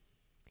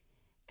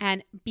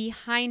 And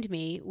behind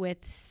me, with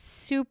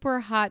super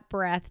hot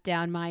breath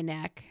down my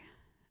neck.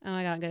 Oh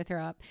my God, I'm going to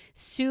throw up.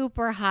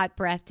 Super hot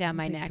breath down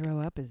my neck.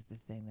 Throw up is the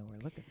thing that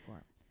we're looking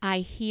for. I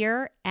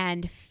hear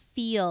and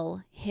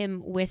feel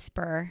him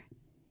whisper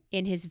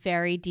in his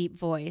very deep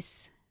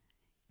voice.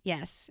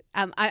 Yes.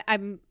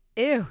 I'm.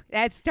 Ew.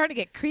 That's starting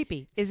to get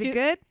creepy. Is it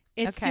good?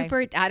 It's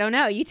super. I don't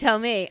know. You tell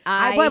me.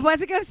 What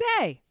was it going to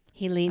say?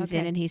 He leans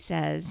in and he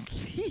says,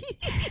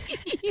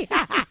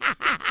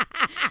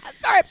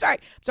 I'm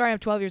sorry. I'm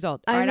 12 years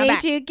old. I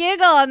made you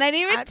giggle and I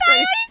didn't even tell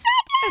you what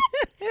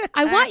he said.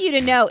 I want you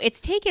to know it's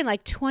taken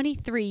like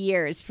 23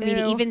 years for me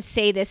to even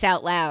say this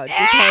out loud because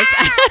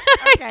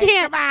I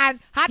can't. Come on.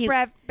 Hot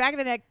breath. Back of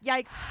the neck.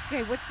 Yikes.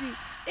 Okay. What's he?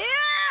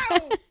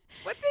 Ew.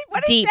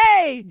 What did he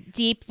say?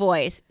 Deep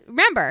voice.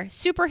 Remember,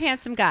 super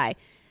handsome guy.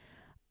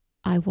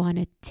 I want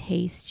to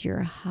taste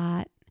your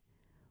hot,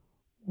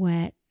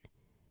 wet,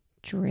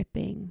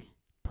 dripping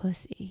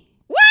pussy.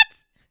 What?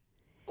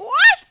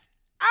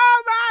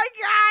 Oh my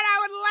God, I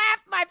would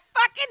laugh my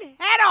fucking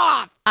head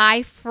off.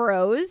 I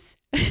froze.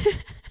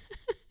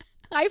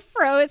 I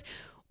froze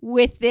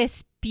with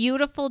this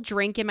beautiful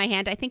drink in my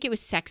hand. I think it was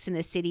Sex in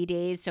the City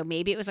days, so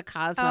maybe it was a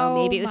Cosmo,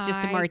 maybe it was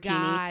just a martini.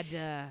 God.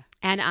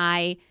 And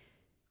I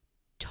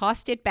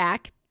tossed it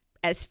back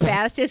as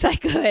fast as I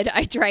could.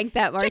 I drank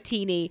that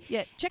martini.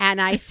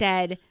 And I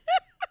said,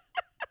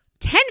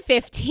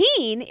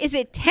 10:15? Is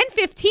it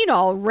 10:15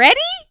 already?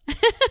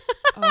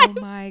 Oh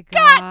my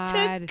Got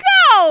God. to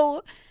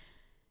go.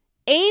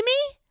 Amy,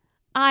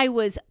 I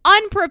was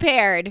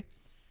unprepared.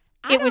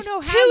 I It don't was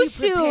know how too you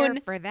prepare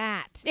soon. for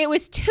that. It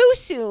was too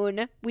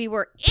soon. We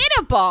were in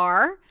a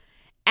bar,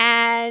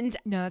 and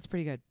No, that's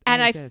pretty good.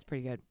 And That's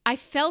pretty good. I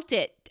felt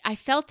it. I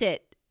felt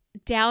it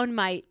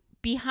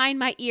behind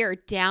my ear,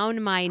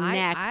 down my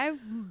neck. I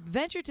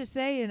venture to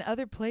say in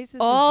other places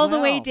all as the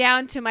way well.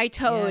 down to my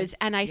toes, Yes,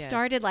 and I yes.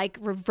 started like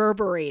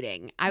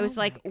reverberating. I was Oh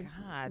my like,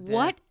 God.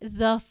 what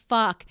the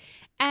fuck?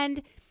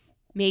 And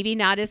maybe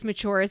not as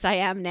mature as I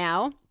am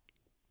now,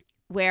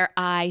 where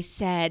I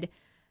said,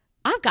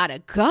 I've got to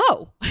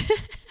go.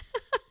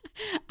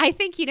 I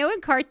think, in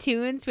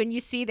cartoons when you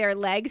see their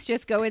legs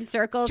just go in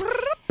circles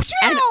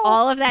and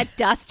all of that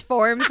dust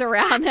forms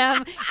around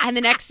them, and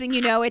the next thing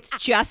you know, it's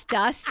just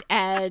dust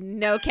and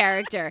no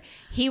character.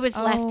 He was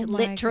Oh left my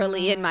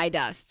literally in God. my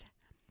dust.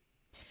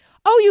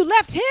 Oh, you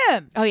left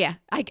him. Oh, yeah.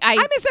 I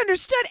I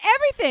misunderstood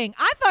everything.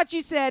 I thought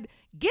you said,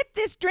 "Get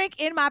this drink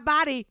in my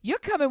body. You're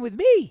coming with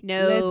me."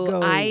 No, Let's go.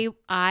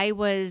 I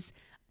was,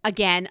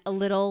 again, a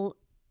little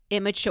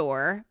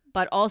immature,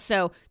 but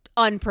also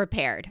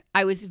unprepared.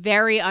 I was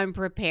very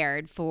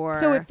unprepared for.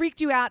 So it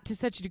freaked you out to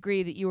such a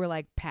degree that you were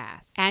like,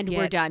 "Pass." And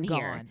we're Get done gone.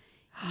 here.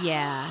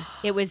 Yeah,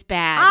 it was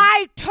bad.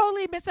 I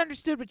totally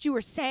misunderstood what you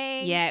were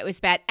saying. Yeah, it was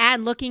bad.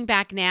 And looking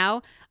back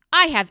now,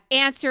 I have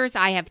answers,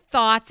 I have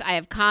thoughts, I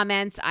have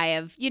comments,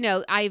 I've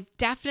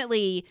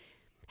definitely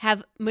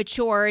have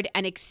matured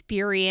and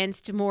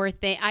experienced more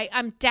things.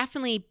 I'm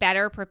definitely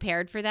better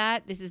prepared for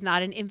that. This is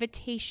not an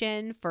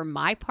invitation for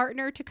my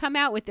partner to come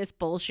out with this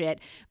bullshit,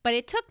 but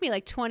it took me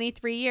like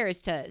 23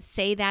 years to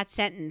say that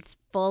sentence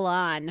full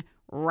on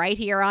right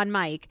here on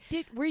mic.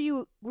 Were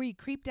you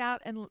creeped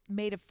out and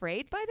made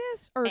afraid by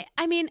this? Or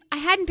I mean, I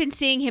hadn't been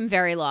seeing him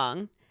very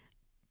long.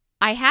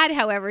 I had,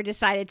 however,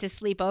 decided to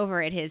sleep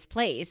over at his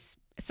place.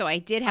 So I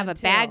did have a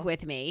bag Until-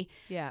 with me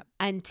yeah.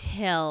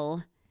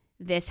 until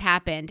this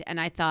happened. And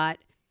I thought,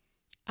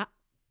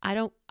 I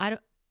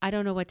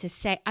don't know what to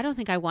say. I don't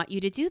think I want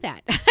you to do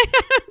that. I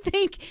don't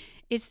think,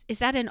 is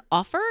that an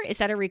offer? Is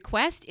that a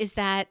request? Is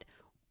that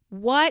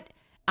what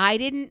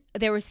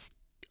there was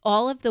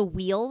all of the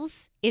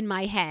wheels in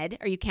my head.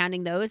 Are you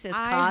counting those as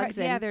cogs?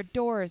 Yeah, they're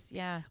doors.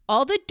 Yeah.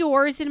 All the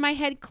doors in my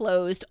head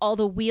closed. All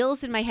the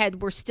wheels in my head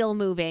were still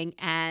moving.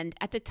 And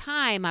at the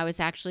time, I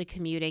was actually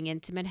commuting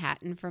into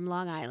Manhattan from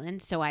Long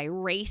Island. So I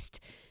raced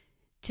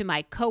to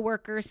my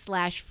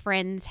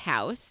coworker/friend's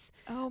house.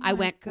 Oh I my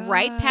went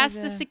right past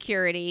the God.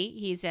 security.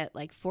 He's at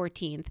like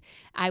 14th.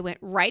 I went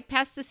right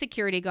past the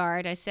security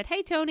guard. I said,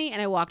 "Hey, Tony."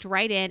 And I walked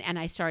right in and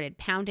I started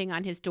pounding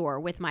on his door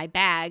with my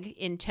bag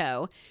in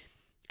tow.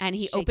 And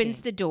he opens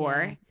Shaking. the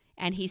door Yeah.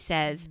 and he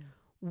says,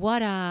 what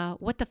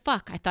the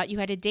fuck? I thought you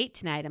had a date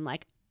tonight. I'm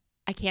like,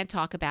 I can't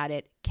talk about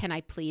it. Can I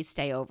please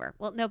stay over?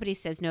 Well, nobody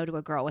says no to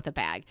a girl with a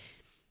bag.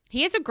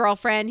 He has a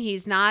girlfriend.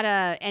 He's not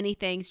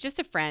anything. He's just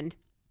a friend.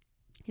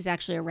 He's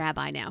actually a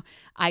rabbi now.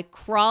 I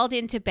crawled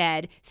into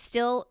bed,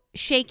 still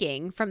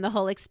shaking from the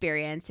whole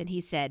experience. And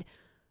he said,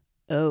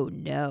 "Oh,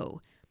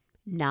 no,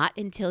 not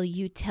until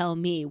you tell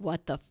me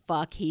what the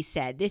fuck he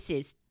said. This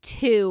is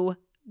too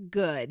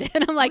good."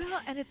 And I'm like,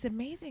 well, and it's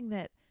amazing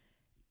that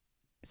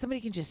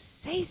somebody can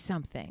just say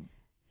something.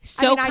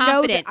 so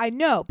confident. I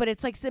know, but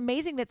it's like it's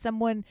amazing that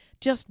someone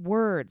just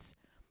words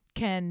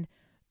can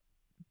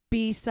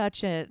be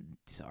such an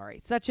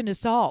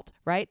assault,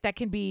 right? That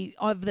can be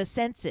of the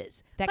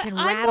senses, that But can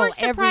I'm rattle more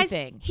surprised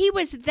everything. he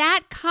was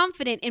that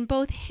confident in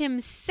both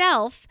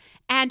himself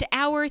and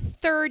our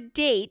third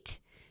date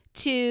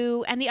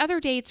and the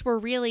other dates were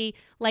really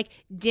like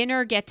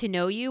dinner, get to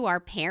know you, our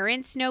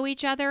parents know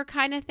each other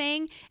kind of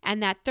thing.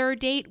 And that third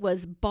date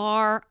was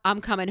bar,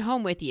 I'm coming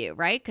home with you,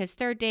 right? Because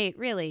third date,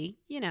 really,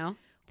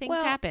 things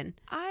Well, happen.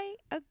 I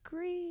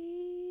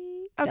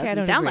agree. Doesn't I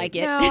don't sound agree. like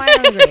it. No, I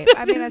don't agree.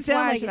 I mean, Doesn't that's sound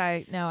why like should it.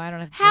 I? No, I don't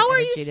have. How the are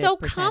you energy to so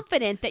pretend.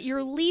 confident that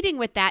you're leading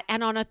with that?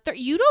 And on a third,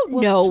 you don't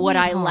Well, know what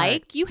I sweetheart,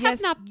 like. You have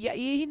yes, not. Yeah,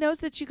 he knows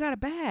that you got a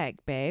bag,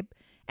 babe,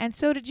 and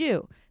so did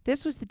you.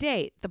 This was the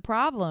date. The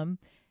problem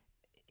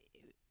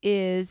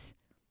is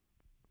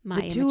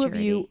My the two immaturity.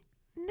 of you.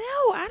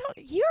 No, I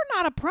don't. You're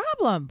not a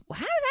problem. How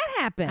did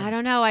that happen? I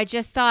don't know. I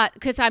just thought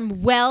because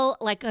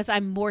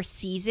I'm more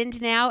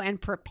seasoned now and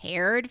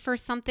prepared for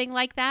something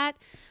like that.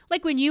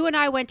 Like when you and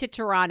I went to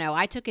Toronto,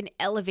 I took an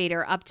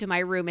elevator up to my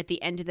room at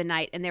the end of the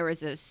night, and there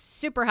was a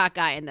super hot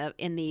guy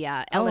in the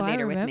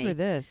elevator with me. I remember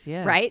this.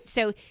 Yes. Right?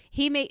 So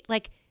he made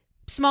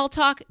small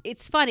talk.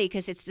 It's funny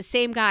because it's the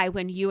same guy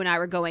when you and I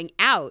were going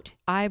out.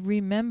 I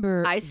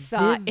remember. I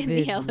saw it in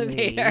the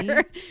vividly.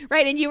 elevator,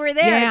 right? And you were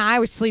there. Yeah, I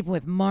was sleeping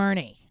with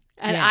Marnie.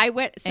 And Yeah. I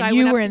went. So and I you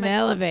went up were to in my, the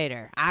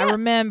elevator. I Yeah.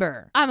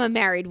 remember. I'm a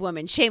married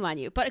woman. Shame on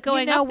you. But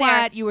going you know up there,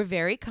 what? You were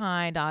very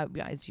kind.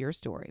 It's your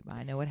story.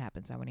 I know what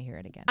happens. I want to hear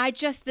it again.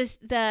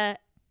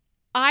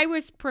 I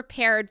was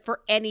prepared for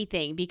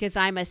anything because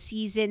I'm a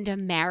seasoned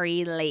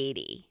married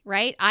lady,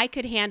 right? I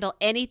could handle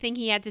anything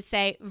he had to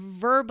say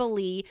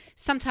verbally.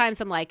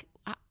 Sometimes I'm like,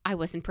 I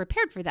wasn't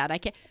prepared for that. I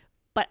can't.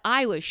 But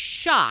I was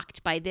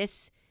shocked by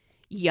this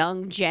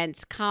young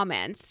gent's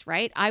comments,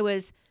 right?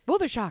 Well,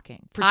 they're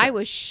shocking. For sure. I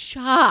was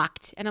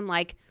shocked. And I'm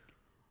like,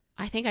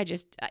 I think I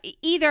just,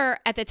 either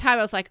at the time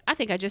I was like, I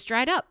think I just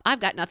dried up.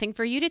 I've got nothing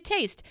for you to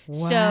taste.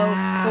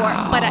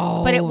 Wow.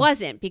 But it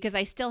wasn't, because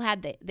I still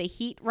had the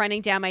heat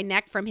running down my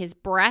neck from his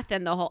breath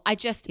and the whole,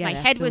 my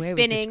head was spinning.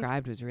 It was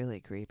described was really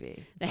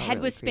creepy. The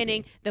head was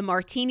spinning. The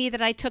martini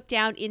that I took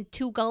down in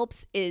 2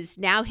 gulps is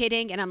now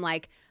hitting. And I'm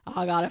like,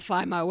 I got to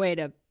find my way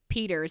to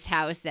Peter's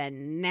house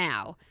and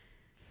now.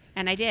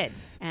 And I did.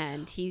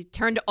 And he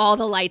turned all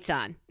the lights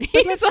on.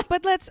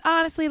 But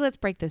let's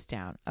break this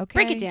down. Okay.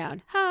 Break it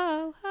down.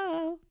 Ho,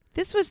 ho.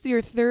 This was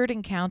your 3rd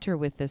encounter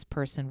with this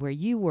person where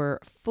you were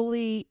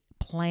fully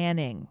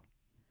planning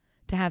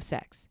to have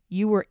sex.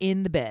 You were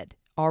in the bed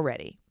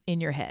already in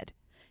your head.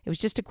 It was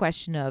just a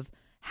question of,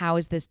 how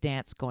is this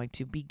dance going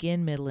to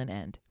begin, middle, and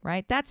end,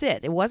 right? That's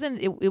it. It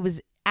wasn't, it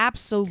was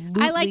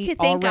absolutely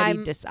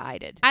already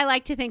decided. I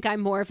like to think I'm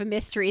more of a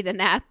mystery than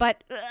that,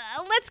 but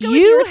let's go with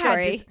your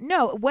story.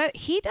 What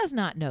he does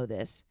not know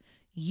this.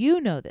 You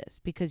know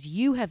this because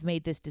you have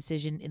made this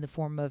decision in the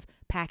form of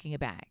packing a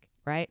bag,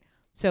 right?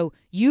 So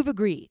you've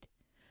agreed.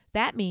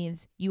 That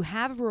means you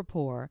have a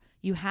rapport,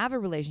 you have a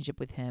relationship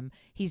with him.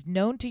 He's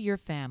known to your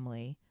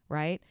family,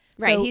 right?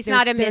 Right, so he's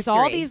not a mystery. There's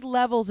all these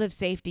levels of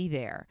safety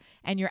there,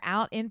 and you're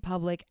out in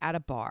public at a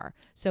bar.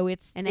 So and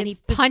then he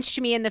punched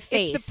me in the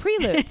face. It's the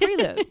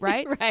prelude,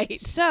 right? Right.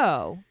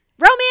 So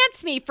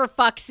romance me, for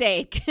fuck's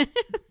sake.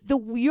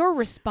 Your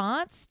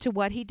response to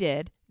what he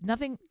did,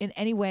 nothing in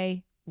any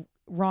way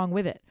wrong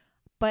with it,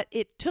 but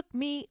it took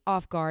me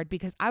off guard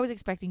because I was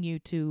expecting you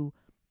to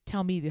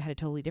tell me you had a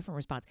totally different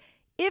response.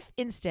 If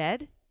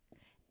instead,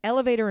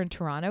 elevator in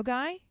Toronto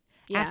guy,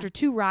 after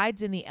 2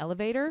 rides in the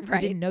elevator, who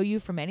didn't know you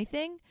from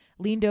anything,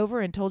 leaned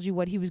over and told you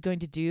what he was going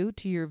to do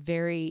to your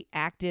very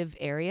active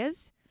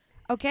areas.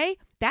 Okay?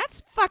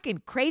 That's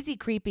fucking crazy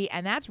creepy,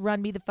 and that's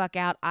run me the fuck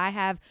out. I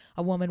have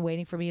a woman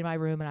waiting for me in my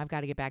room, and I've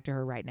got to get back to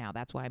her right now.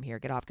 That's why I'm here.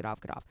 Get off, get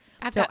off, get off.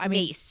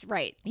 Mace,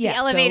 right. Yeah, the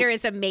elevator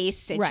is a mace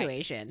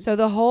situation. Right. So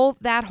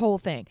that whole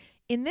thing.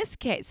 In this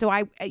case, so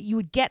you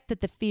would get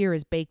that the fear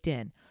is baked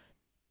in.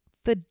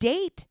 The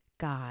date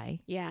guy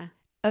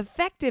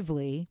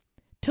effectively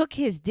took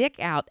his dick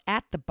out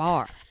at the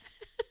bar.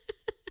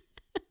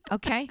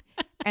 Okay?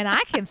 And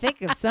I can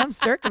think of some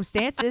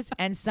circumstances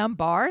and some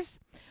bars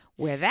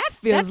where that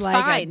feels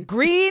like a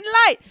green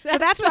light. So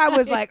that's why I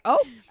was like,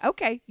 oh,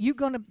 okay,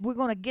 we're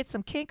gonna get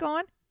some kink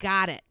on?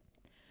 Got it.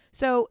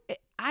 So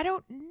I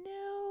don't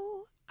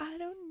know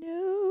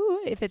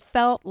if it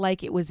felt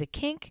like it was a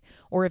kink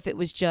or if it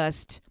was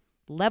just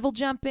level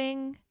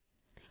jumping.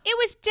 It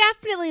was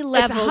definitely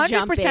level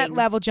jumping. It's 100%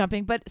 level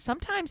jumping, but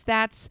sometimes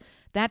that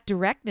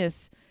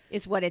directness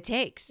is what it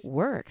takes.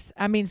 Works.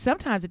 I mean,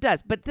 sometimes it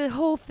does, but the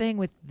whole thing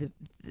with the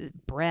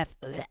breath,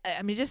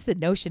 I mean, just the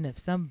notion of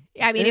some.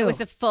 I mean, it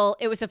was a full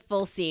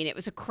scene. It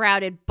was a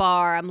crowded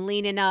bar. I'm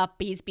leaning up.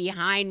 He's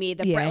behind me.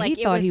 He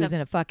thought he was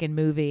in a fucking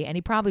movie, and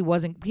he probably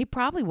wasn't,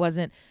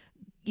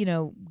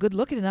 good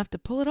looking enough to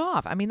pull it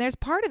off. I mean, there's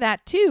part of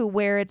that too,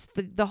 where it's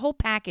the whole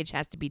package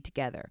has to be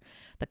together.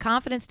 The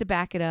confidence to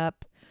back it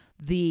up,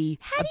 the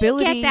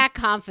ability. How do you get that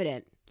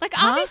confident? Like,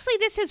 obviously,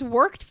 this has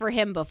worked for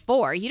him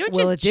before. You don't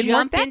just it didn't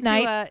jump work that into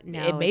night.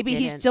 No, maybe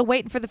he's still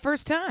waiting for the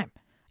first time.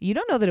 You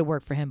don't know that it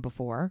worked for him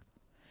before.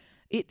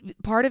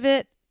 Part of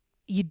it,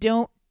 you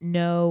don't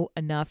know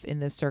enough in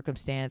this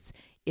circumstance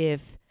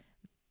if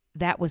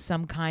that was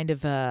some kind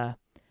of a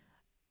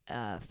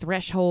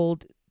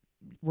threshold,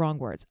 wrong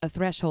words, a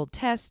threshold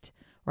test,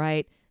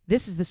 right?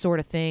 This is the sort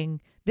of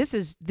thing. This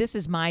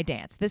is my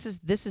dance. This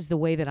is the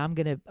way that I'm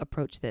going to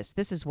approach this.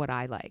 This is what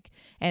I like.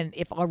 And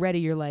if already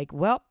you're like,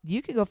 well,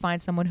 you can go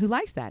find someone who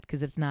likes that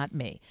because it's not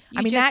me.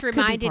 You just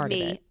reminded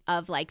me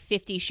of like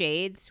 50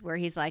 Shades where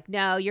he's like,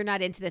 no, you're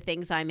not into the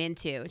things I'm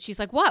into. And she's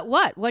like,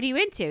 what are you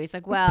into? He's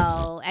like,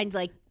 well, and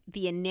like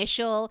the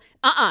initial,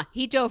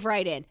 he dove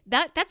right in.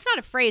 That's not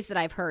a phrase that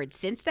I've heard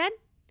since then.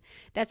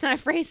 That's not a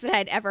phrase that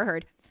I'd ever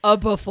heard.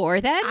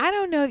 Before then? I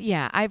don't know.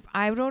 Yeah,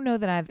 I don't know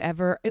that I've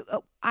ever.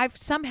 I've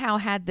somehow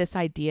had this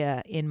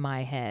idea in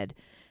my head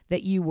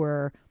that you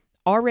were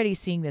already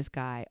seeing this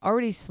guy,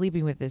 already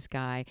sleeping with this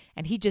guy,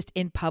 and he just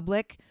in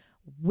public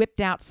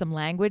whipped out some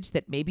language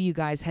that maybe you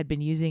guys had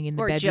been using in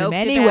the bedroom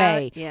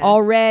anyway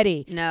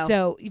already. No.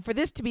 So for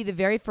this to be the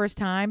very first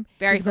time,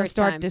 he's going to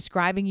start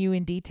describing you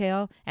in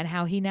detail and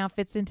how he now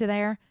fits into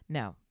there.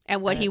 No.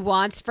 And what he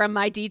wants from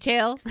my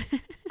detail?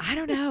 I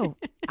don't know.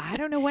 I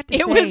don't know what to say.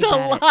 It was a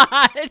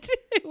lot.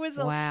 It was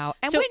wow.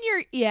 And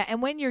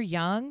when you're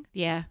young,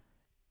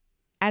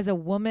 as a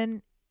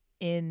woman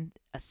in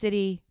a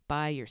city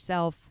by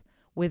yourself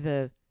with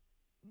a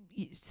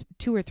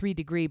 2 or 3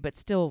 degree but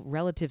still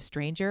relative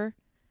stranger,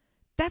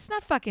 that's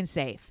not fucking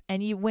safe.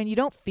 And when you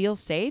don't feel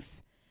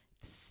safe,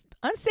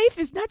 unsafe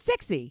is not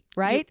sexy,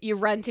 right? You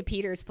run to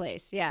Peter's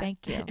place. Yeah.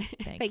 Thank you.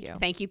 Thank you.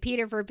 Thank you,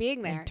 Peter, for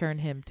being there. And turn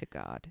him to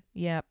God.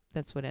 Yep.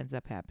 That's what ends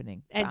up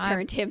happening. And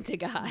turned him to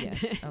God.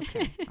 Yes.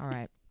 Okay. All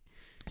right.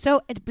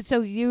 So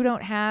you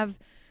don't have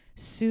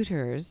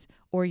suitors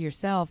or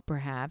yourself,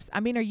 perhaps. I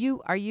mean, are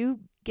you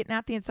getting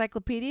out the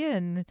encyclopedia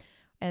and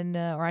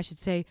or I should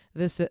say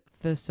the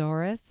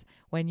thesaurus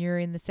when you're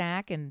in the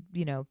sack and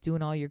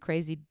doing all your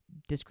crazy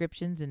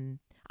descriptions? And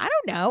I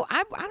don't know.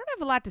 I don't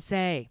have a lot to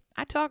say.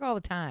 I talk all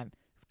the time.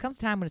 It comes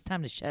time when it's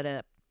time to shut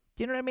up.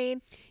 Do you know what I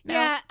mean? No?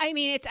 Yeah, I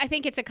mean, I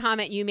think it's a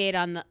comment you made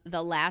on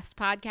the last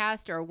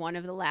podcast or one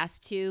of the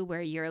last two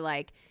where you're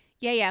like,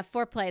 yeah,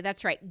 foreplay,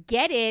 that's right.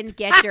 Get in,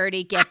 get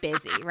dirty, get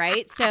busy,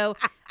 right? So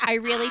I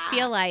really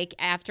feel like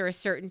after a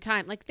certain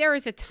time, like there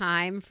is a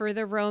time for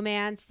the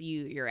romance.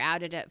 You're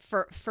out at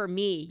for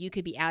me, you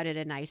could be out at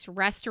a nice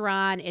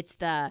restaurant. It's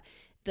the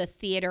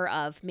theater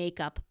of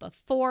makeup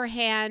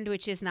beforehand,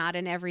 which is not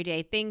an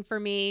everyday thing for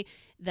me.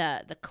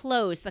 The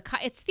clothes,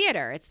 it's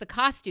theater, it's the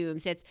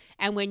costumes,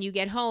 and when you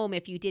get home,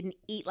 if you didn't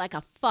eat like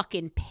a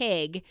fucking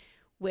pig,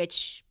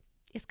 which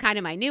is kind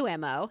of my new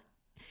MO.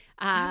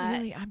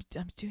 I'm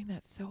doing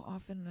that so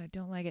often and I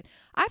don't like it.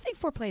 I think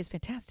foreplay is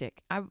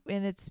fantastic.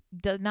 And it's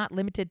not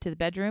limited to the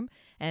bedroom.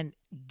 And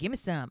give me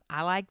some.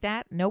 I like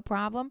that. No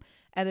problem.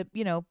 But at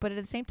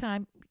the same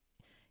time,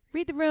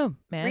 read the room,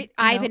 man.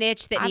 I have an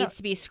itch that needs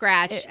to be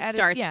scratched.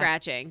 Start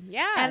scratching.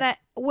 Yeah.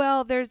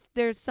 And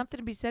there's something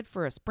to be said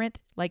for a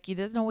sprint. Like it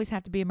doesn't always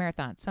have to be a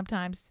marathon.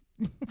 Sometimes,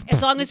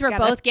 as long as we're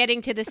both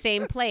getting to the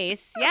same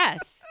place, yes.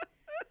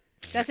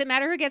 Doesn't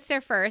matter who gets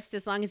there first,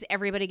 as long as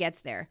everybody gets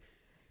there.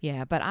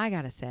 Yeah, but I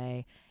gotta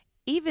say,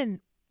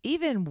 even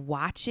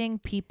watching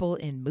people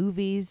in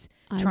movies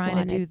trying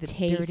to do the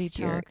dirty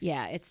talk,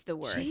 yeah, it's the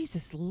worst.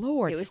 Jesus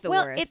Lord, it was the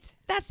worst.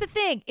 That's the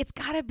thing. It's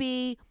gotta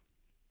be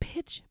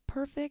pitch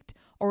perfect,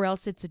 or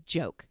else it's a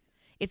joke.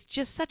 It's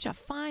just such a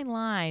fine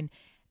line.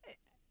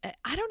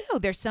 I don't know.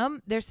 There's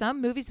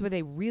some movies where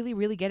they really,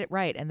 really get it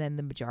right, and then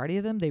the majority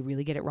of them they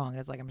really get it wrong. And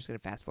it's like I'm just going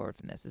to fast forward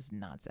from this. This is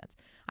nonsense.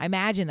 I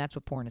imagine that's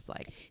what porn is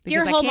like.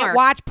 Because I can't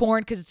watch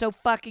porn because it's so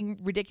fucking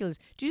ridiculous.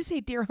 Did you just say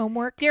Dear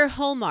Hallmark? Dear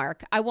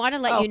Hallmark, I want to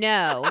let you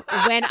know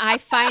when I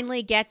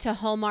finally get to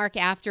Hallmark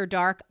After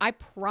Dark, I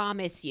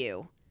promise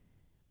you,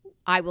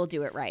 I will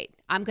do it right.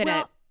 I'm going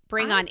to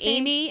bring on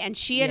Amy, and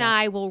she and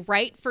I will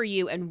write for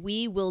you, and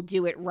we will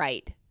do it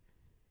right.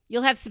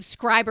 You'll have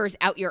subscribers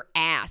out your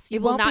ass. You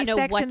will not know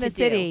what to do. It won't be Sex in the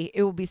City.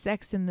 It will be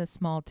Sex in the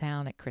Small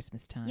Town at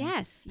Christmas time.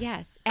 Yes.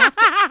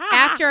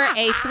 After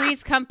a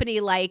Three's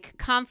Company like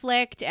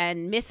conflict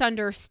and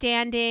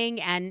misunderstanding,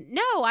 and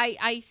no,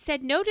 I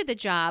said no to the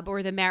job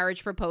or the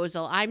marriage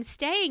proposal. I'm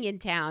staying in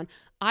town.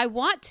 I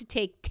want to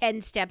take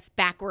 10 steps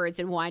backwards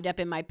and wind up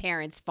in my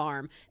parents'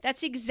 farm.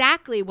 That's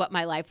exactly what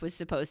my life was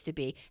supposed to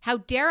be. How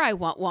dare I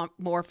want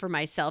more for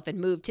myself and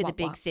move to the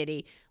big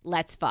city?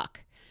 Let's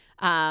fuck.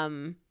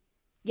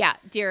 Yeah,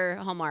 dear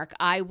Hallmark,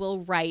 I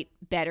will write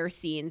better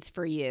scenes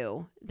for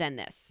you than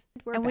this.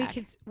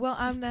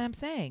 I'm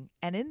saying,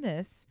 and in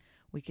this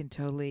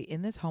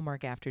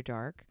Hallmark After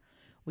Dark,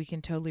 we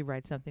can totally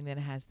write something that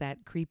has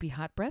that creepy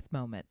hot breath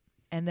moment.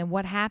 And then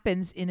what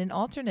happens in an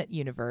alternate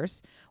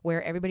universe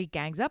where everybody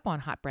gangs up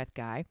on hot breath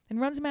guy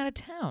and runs him out of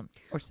town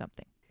or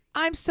something.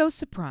 I'm so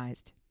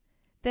surprised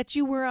that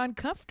you were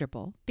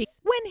uncomfortable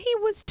when he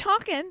was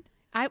talking.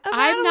 I'm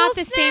not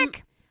the same.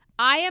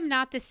 I am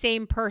not the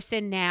same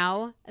person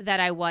now that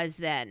I was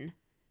then.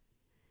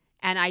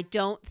 And I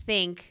don't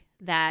think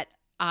that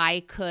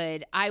I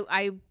could.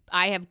 I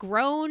have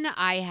grown.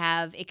 I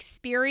have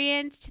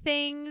experienced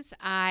things.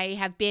 I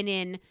have been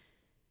in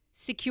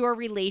secure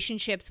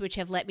relationships which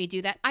have let me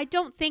do that. I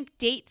don't think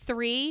date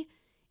 3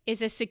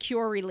 is a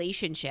secure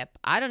relationship.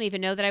 I don't even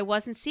know that I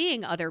wasn't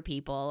seeing other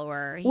people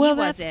or he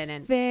wasn't.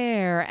 That's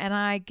fair. And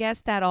I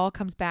guess that all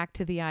comes back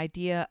to the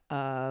idea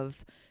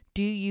of,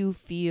 do you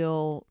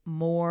feel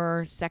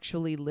more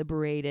sexually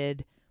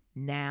liberated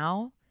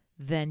now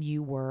than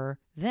you were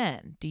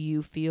then? Do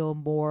you feel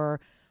more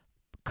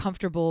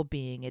comfortable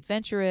being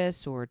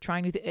adventurous or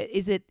trying to?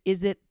 Is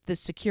it the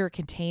secure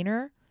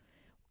container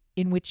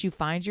in which you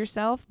find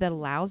yourself that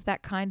allows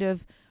that kind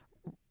of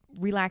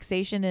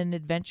relaxation and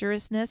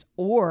adventurousness,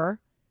 or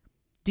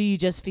do you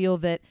just feel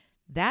that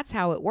that's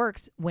how it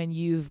works when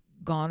you've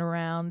gone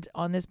around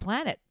on this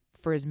planet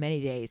for as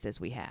many days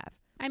as we have?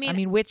 I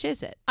mean, which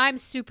is it? I'm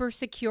super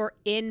secure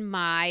in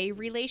my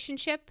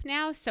relationship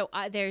now. So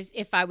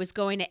if I was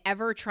going to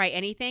ever try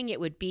anything, it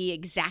would be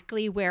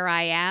exactly where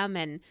I am,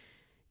 and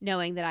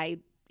knowing that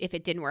if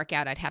it didn't work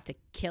out, I'd have to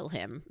kill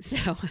him.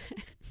 So,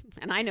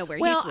 and I know where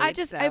he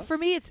sleeps. For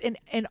me, it's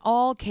in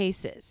all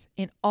cases,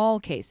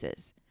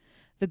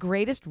 the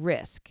greatest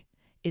risk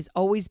is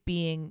always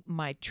being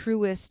my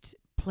truest,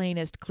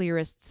 plainest,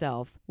 clearest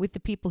self with the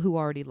people who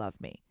already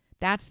love me.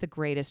 That's the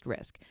greatest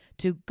risk.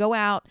 To go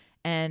out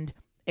and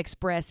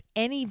express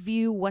any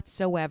view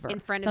whatsoever in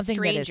front of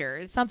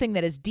strangers, something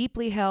that is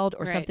deeply held,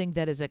 or right. something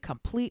that is a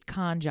complete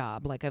con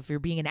job, like if you're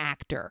being an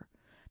actor,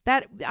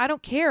 that I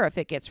don't care if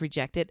it gets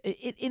rejected.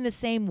 In the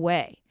same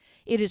way,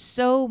 it is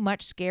so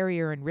much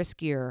scarier and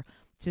riskier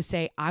to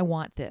say I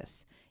want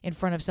this in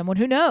front of someone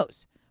who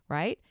knows,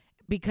 right?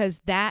 Because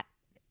that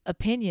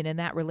opinion and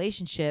that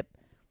relationship,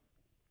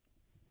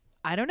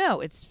 I don't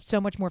know, it's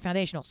so much more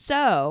foundational.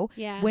 So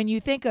when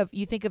you think of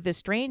this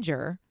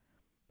stranger,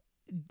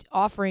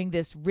 offering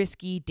this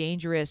risky,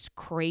 dangerous,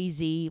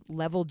 crazy,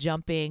 level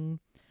jumping,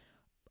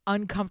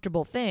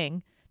 uncomfortable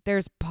thing,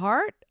 there's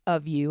part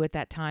of you at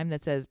that time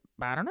that says,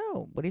 I don't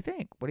know. What do you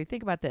think? What do you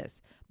think about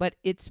this? But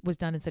it was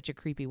done in such a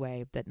creepy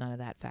way that none of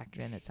that factored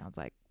in, it sounds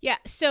like. Yeah.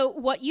 So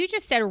what you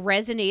just said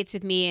resonates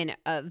with me in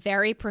a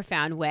very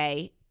profound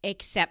way,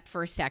 except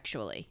for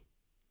sexually.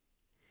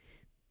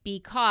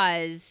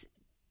 Because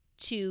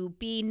to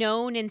be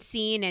known and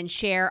seen and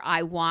share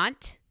I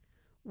want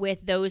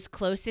with those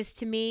closest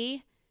to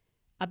me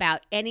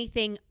about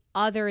anything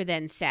other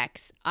than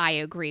sex, I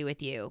agree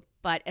with you.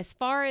 But as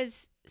far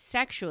as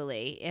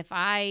sexually, if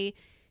I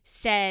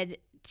said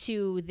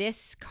to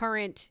this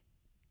current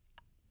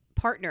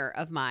partner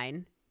of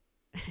mine,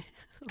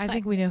 I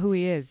think we know who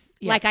he is.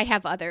 Yeah. Like I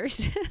have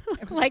others,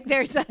 like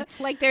there's a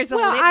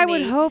well, litany. I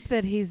would hope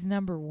that he's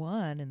number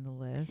one in the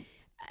list.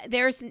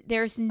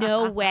 There's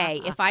no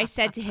way. If I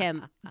said to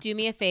him, do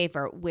me a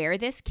favor, wear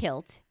this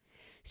kilt,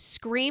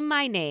 scream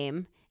my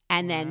name,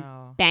 and then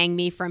bang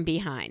me from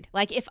behind.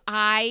 Like if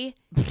I'm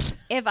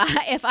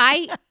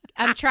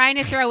trying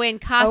to throw in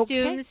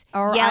costumes,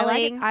 okay.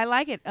 yelling. I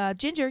like it.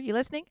 Ginger, you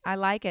listening? I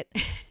like it.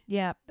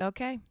 Yeah.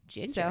 Okay.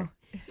 Ginger. So.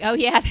 Oh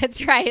yeah,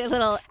 that's right. A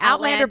little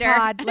Outlander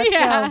pod. Let's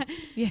go.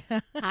 Yeah.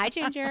 Hi,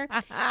 Ginger.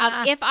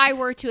 If I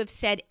were to have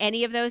said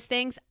any of those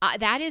things,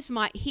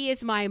 he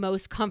is my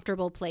most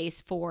comfortable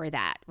place for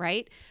that,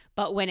 right?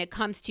 But when it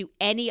comes to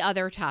any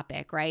other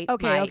topic, right?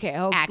 Okay.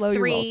 Oh, slow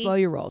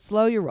your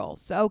roll.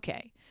 So,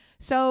 okay.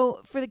 So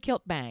for the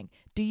kilt bang,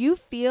 do you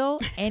feel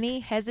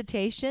any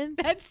hesitation?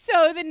 That's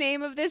so the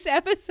name of this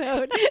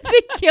episode,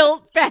 the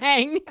kilt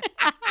bang.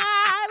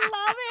 I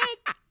love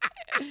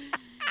it.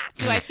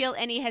 Do I feel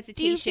any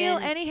hesitation? Do you feel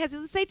any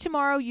hesitation? Let's say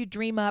tomorrow you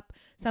dream up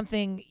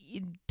something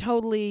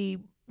totally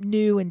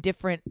new and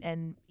different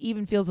and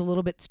even feels a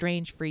little bit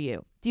strange for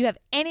you. Do you have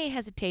any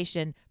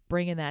hesitation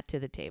bringing that to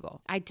the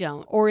table? I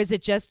don't. Or is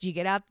it just you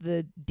get out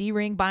the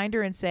D-ring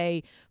binder and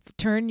say,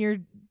 turn your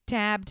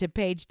tab to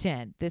page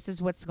 10. This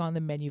is what's on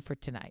the menu for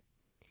tonight.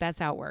 That's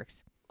how it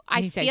works.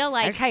 I feel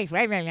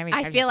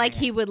like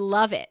he would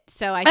love it.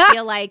 So I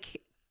feel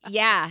like,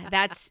 yeah,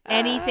 that's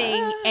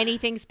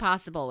anything's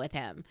possible with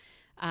him.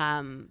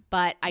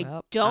 But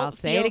I'll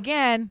say it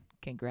again.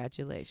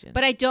 Congratulations.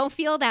 But I don't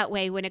feel that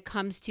way when it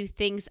comes to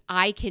things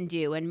I can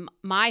do and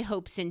my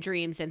hopes and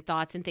dreams and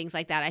thoughts and things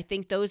like that. I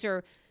think those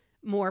are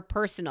more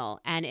personal.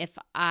 And if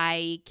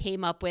I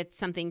came up with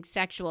something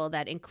sexual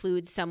that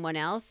includes someone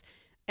else,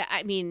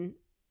 I mean,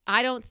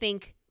 I don't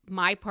think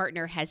my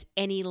partner has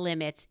any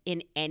limits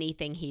in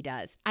anything he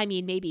does. I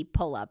mean, maybe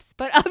pull-ups,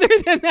 but other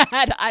than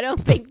that, I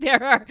don't think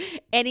there are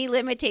any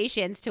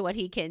limitations to what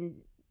he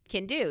can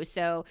do.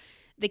 So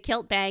the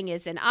kilt bang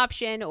is an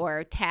option,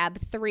 or tab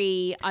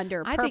 3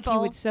 under purple. I think he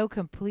would so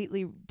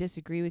completely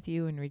disagree with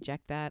you and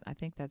reject that. I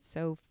think that's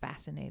so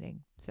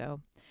fascinating. So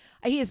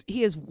he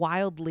is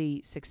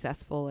wildly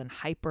successful and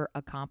hyper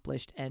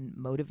accomplished and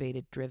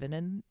motivated, driven,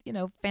 and,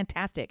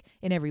 fantastic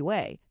in every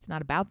way. It's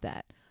not about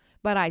that.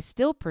 But I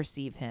still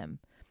perceive him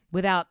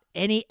without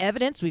any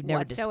evidence. We've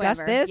never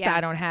discussed this.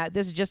 Yeah.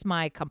 This is just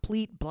my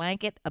complete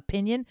blanket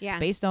opinion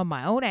based on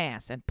my own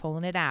ass and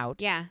pulling it out.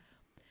 Yeah.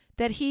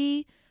 That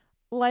he,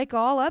 like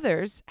all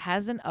others,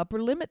 has an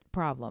upper limit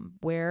problem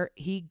where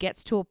he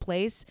gets to a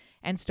place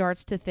and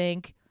starts to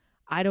think,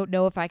 I don't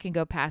know if I can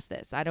go past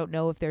this. I don't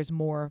know if there's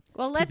more.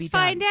 Well, let's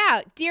find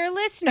out, dear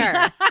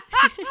listener.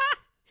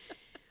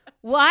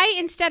 Why,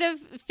 instead of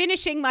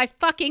finishing my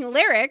fucking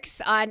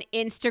lyrics on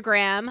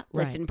Instagram,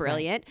 Listen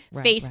Brilliant,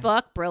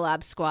 Facebook,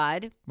 Brillob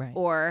Squad,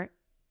 or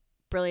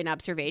Brilliant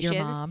Observations.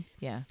 Your mom,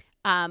 yeah.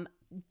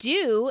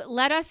 Do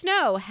let us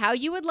know how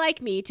you would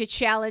like me to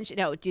challenge.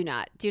 No, do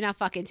not. Do not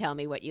fucking tell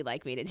me what you'd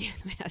like me to do.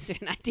 I do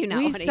not want to hear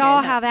that. We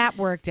saw how that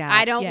worked out.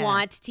 I don't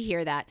want to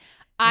hear that.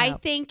 I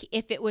think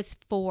if it was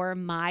for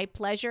my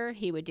pleasure,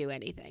 he would do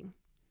anything.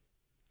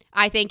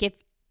 I think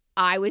if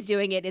I was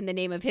doing it in the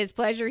name of his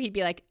pleasure, he'd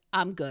be like,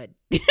 I'm good.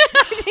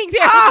 I think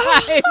there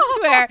are times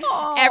where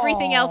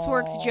everything else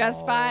works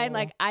just fine.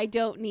 Like, I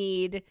don't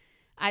need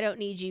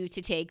you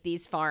to take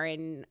these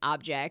foreign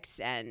objects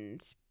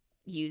and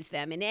use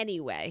them in any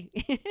way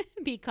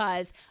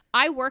because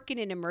I work in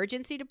an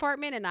emergency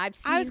department and I've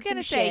seen. I was going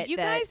to say,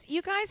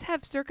 you guys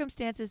have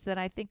circumstances that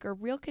I think are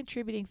real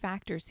contributing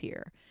factors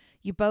here.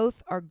 You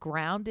both are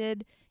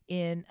grounded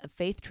in a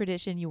faith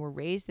tradition. You were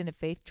raised in a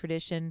faith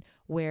tradition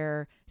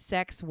where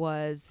sex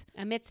was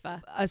a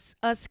mitzvah,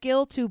 a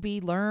skill to be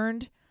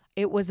learned.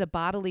 It was a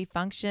bodily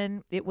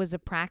function. It was a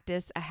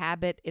practice, a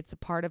habit. It's a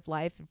part of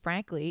life. And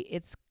frankly,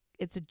 it's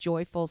a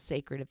joyful,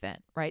 sacred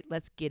event, right?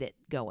 Let's get it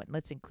going.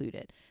 Let's include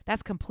it.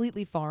 That's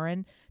completely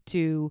foreign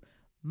to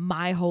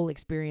my whole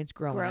experience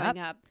growing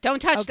up.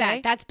 Don't touch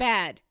that. That's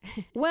bad.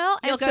 Well,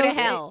 you'll go to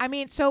hell.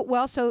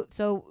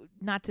 So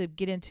not to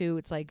get into,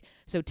 it's like,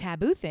 so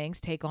taboo things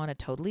take on a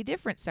totally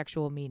different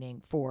sexual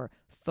meaning for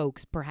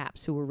folks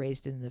perhaps who were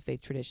raised in the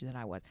faith tradition than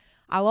I was.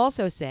 I'll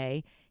also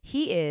say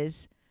he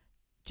is,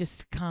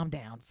 just calm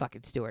down,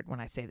 fucking Stuart, when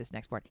I say this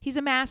next part. He's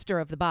a master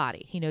of the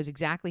body. He knows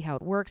exactly how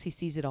it works. He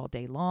sees it all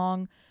day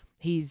long.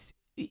 He's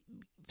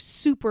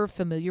super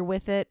familiar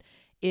with it,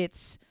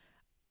 it's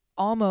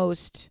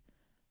almost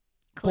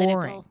Clinical.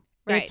 boring.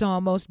 Right. It's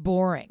almost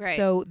boring. Right.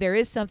 So there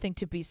is something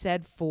to be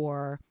said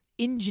for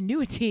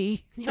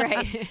ingenuity.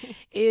 Right.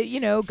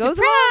 It, goes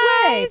a long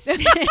way.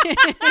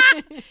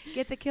 Surprise!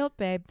 Get the kilt,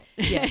 babe.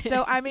 Yeah.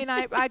 So I mean,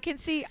 I can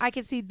see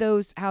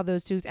how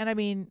those two, and I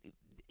mean,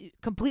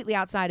 completely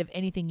outside of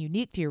anything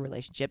unique to your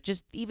relationship,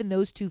 just even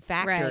those two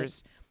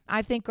factors,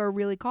 I think are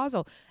really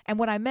causal. And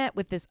what I meant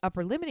with this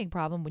upper limiting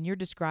problem, when you're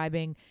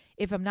describing,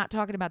 if I'm not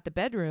talking about the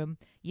bedroom,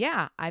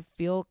 yeah, I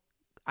feel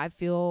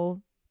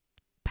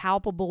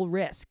palpable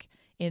risk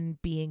in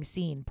being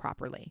seen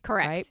properly.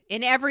 Correct. Right?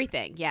 In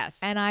everything, yes.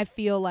 And I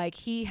feel like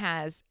he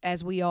has,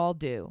 as we all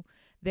do,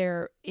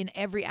 there in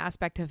every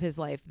aspect of his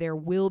life, there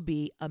will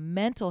be a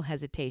mental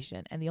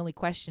hesitation. And the only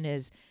question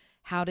is,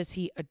 how does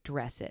he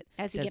address it?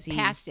 As he gets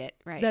past it,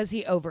 right? Does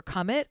he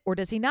overcome it, or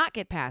does he not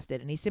get past it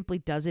and he simply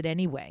does it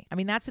anyway? I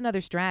mean, that's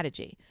another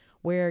strategy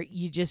where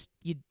you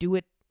do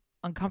it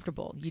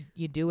uncomfortable.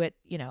 You do it,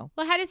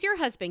 Well, how does your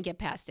husband get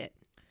past it?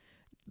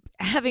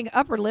 Having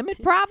upper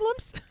limit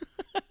problems?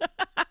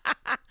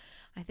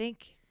 I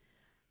think,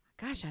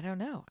 gosh, I don't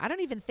know. I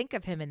don't even think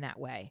of him in that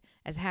way,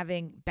 as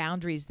having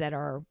boundaries that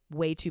are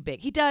way too big.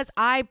 He does.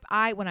 I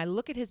when I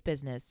look at his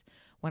business,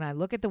 when I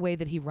look at the way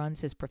that he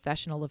runs his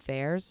professional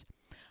affairs,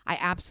 I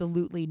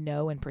absolutely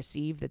know and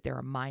perceive that there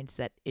are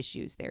mindset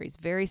issues there. He's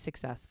very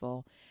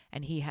successful,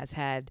 and he has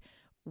had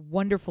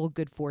wonderful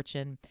good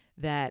fortune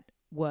that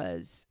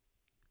was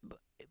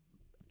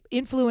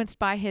influenced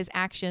by his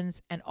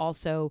actions and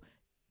also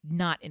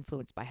not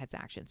influenced by his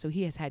actions. So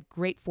he has had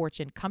great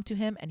fortune come to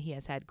him, and he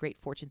has had great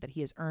fortune that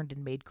he has earned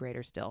and made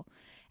greater still.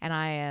 And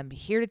I am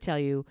here to tell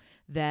you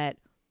that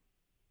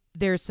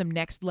there's some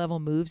next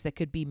level moves that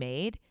could be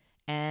made,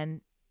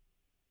 and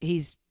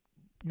he's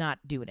not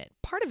doing it.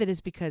 Part of it is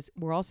because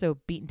we're also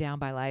beaten down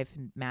by life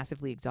and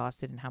massively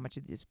exhausted, and how much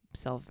of this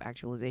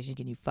self-actualization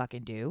can you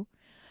fucking do?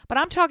 But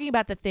I'm talking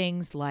about the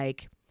things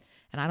like,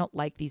 and I don't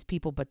like these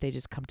people, but they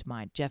just come to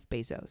mind, Jeff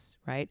Bezos,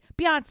 right?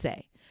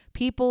 Beyonce,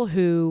 people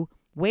who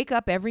wake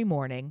up every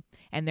morning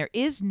and there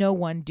is no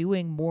one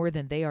doing more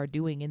than they are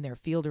doing in their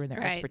field or in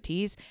their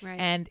expertise. Right.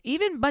 And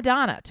even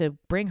Madonna, to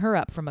bring her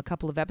up from a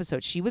couple of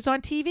episodes, she was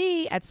on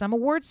TV at some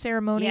awards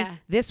ceremony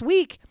this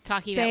week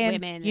talking saying, about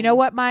women. You know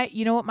what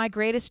my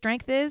greatest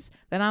strength is?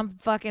 That I'm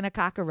fucking a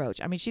cockroach.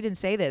 I mean, she didn't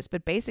say this,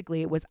 but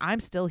basically it was, I'm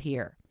still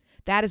here.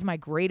 That is my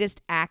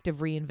greatest act of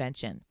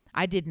reinvention.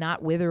 I did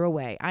not wither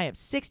away. I am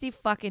 60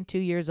 fucking 2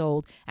 years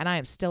old and I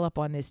am still up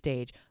on this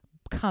stage.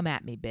 Come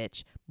at me,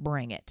 bitch.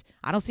 Bring it.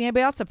 I don't see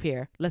anybody else up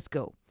here. Let's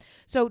go.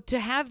 So to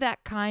have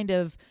that kind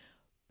of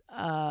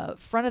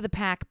front of the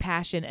pack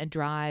passion and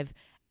drive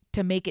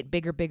to make it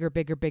bigger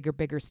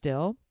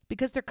still,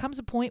 because there comes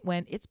a point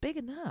when it's big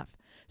enough.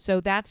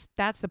 So that's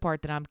the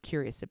part that I'm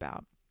curious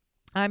about.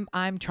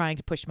 I'm trying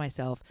to push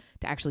myself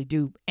to actually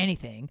do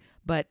anything,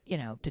 but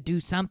to do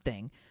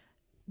something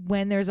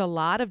when there's a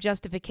lot of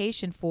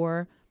justification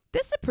for,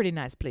 this is a pretty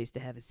nice place to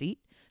have a seat.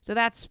 So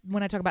that's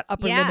when I talk about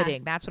upper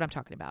limiting. That's what I'm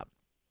talking about.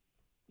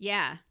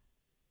 Yeah.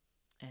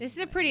 Anyway. This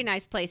is a pretty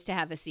nice place to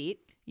have a seat.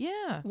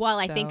 Yeah. While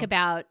I think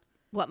about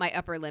what my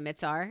upper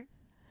limits are.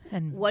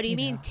 And what do you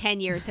mean 10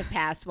 years have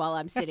passed while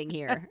I'm sitting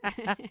here?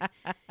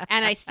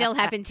 And I still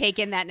haven't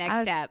taken that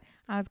next step.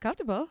 I was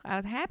comfortable. I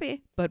was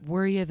happy. But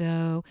were you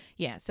though?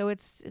 Yeah. So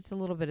it's a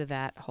little bit of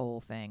that whole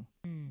thing.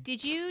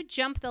 Did you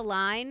jump the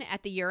line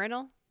at the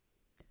urinal?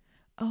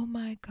 Oh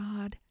my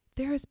God.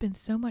 There has been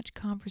so much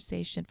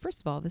conversation. First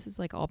of all, this is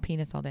like all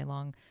penis all day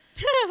long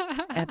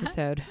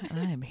episode. I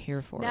am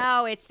here for it.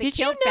 No, it's the Did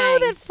you kilt know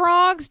bang. that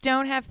frogs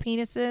don't have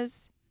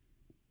penises?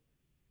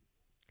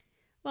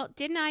 Well,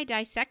 didn't I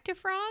dissect a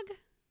frog?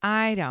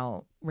 I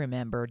don't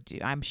remember.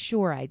 I'm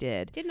sure I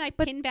did. Didn't I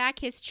pin back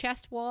his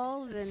chest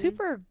walls? And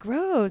super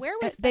gross. Where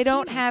was they the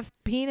don't penis? have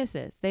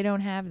penises. They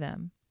don't have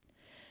them.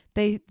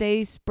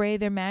 They spray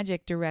their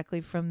magic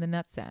directly from the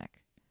nutsack.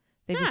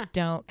 They just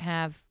don't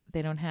have.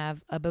 They don't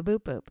have a boop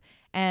boop.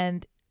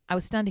 And I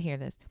was stunned to hear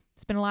this.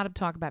 There's been a lot of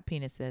talk about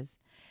penises.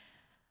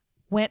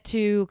 Went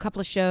to a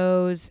couple of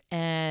shows,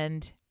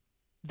 and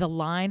the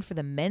line for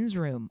the men's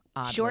room,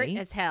 oddly, short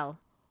as hell,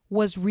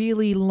 was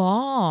really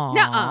long.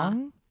 Nuh-uh.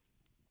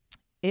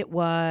 It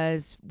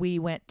was. We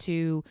went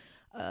to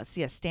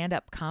see a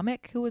stand-up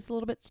comic who was a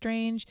little bit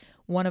strange.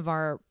 One of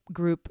our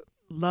group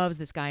loves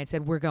this guy and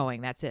said, "We're going.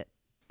 That's it."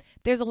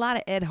 There's a lot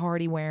of Ed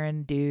Hardy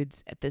wearing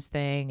dudes at this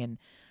thing, and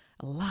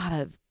a lot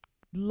of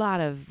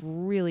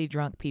really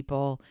drunk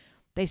people.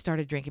 They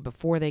started drinking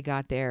before they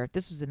got there.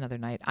 This was another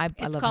night. I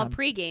it's love called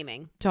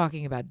pre-gaming.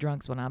 talking about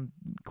drunks when I'm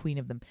queen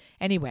of them.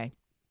 Anyway,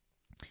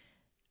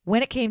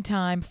 when it came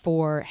time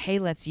for, hey,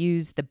 let's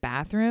use the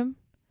bathroom.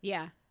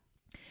 Yeah.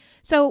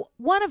 So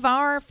one of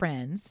our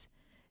friends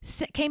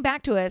came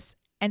back to us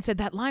and said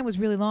that line was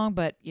really long,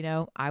 but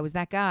I was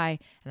that guy,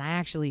 and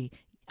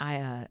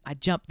I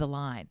jumped the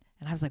line,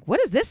 and I was like, what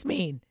does this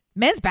mean?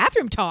 Men's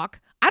bathroom talk?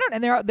 I don't,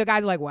 and the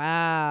guys are like,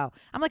 wow.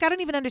 I'm like, I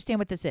don't even understand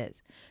what this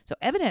is. So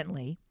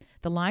evidently,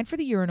 the line for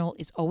the urinal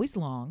is always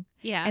long.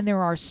 Yeah. And there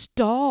are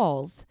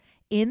stalls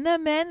in the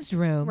men's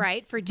room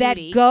Right, for that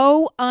duty.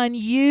 go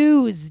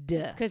unused.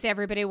 Because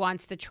everybody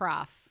wants the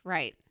trough.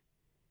 Right.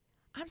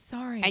 I'm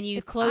sorry. And you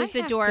If close I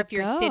the have door to if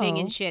you're sitting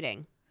and go-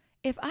 shitting.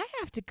 If I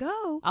have to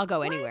go, I'll go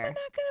why anywhere. am I not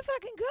gonna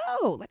fucking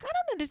go? Like, I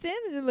don't understand.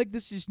 And they're like,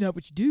 this is not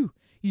what you do.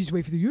 You just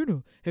wait for the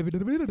urinal.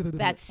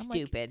 That's I'm like,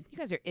 stupid. you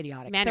guys are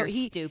idiotic. Men So are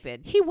he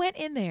stupid. he went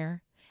in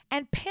there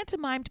and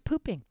pantomimed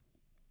pooping,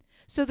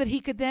 so that he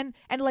could then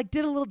and like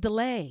did a little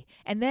delay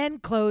and then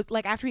closed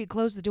like after he had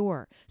closed the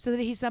door, so that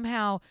he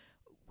somehow,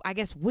 I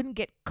guess, wouldn't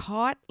get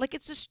caught. Like,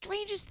 it's the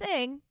strangest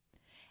thing.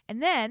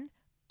 And then,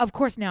 of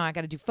course, now I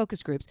got to do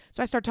focus groups.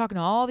 So I start talking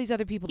to all these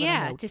other people that I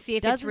Yeah, know, to see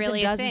if dozens it's really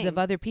and a dozens thing. of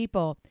other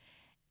people,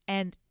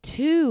 and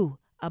 2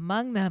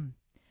 among them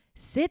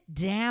sit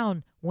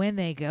down when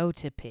they go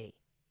to pee.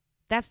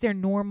 That's their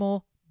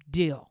normal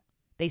deal.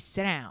 They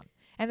sit down.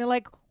 And they're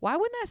like, why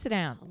wouldn't I sit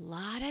down? A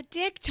lot of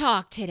dick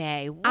talk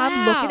today. Wow.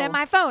 I'm looking at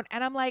my phone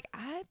and I'm like,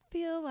 I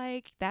feel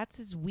like that's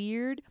as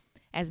weird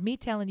as me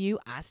telling you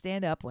I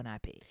stand up when I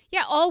pee.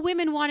 Yeah, all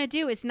women want to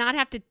do is not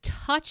have to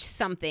touch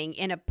something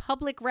in a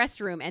public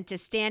restroom and to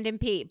stand and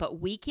pee. But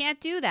we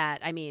can't do that.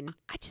 I mean,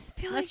 I just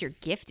feel unless like you're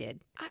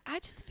gifted. I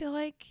just feel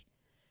like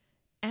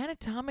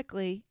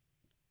anatomically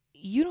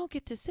you don't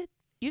get to sit.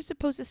 You're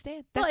supposed to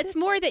stand. Well, That's it's it.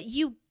 more that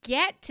you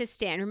get to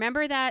stand.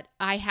 Remember that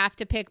I have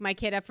to pick my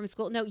kid up from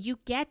school? No, you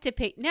get to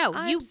pick. No,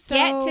 I'm you get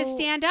to so-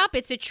 stand up.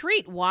 It's a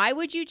treat. Why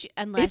would you?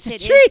 Unless It's a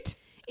it is- treat.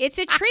 It's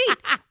a treat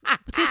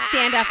to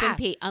stand up and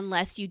pee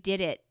unless you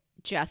did it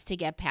just to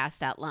get past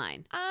that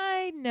line.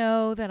 I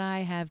know that I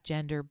have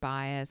gender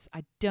bias.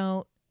 I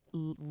don't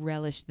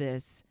relish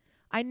this.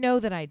 I know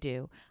that I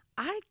do.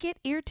 I get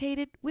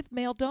irritated with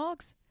male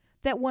dogs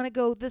that want to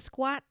go the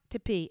squat to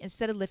pee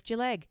instead of lift your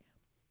leg.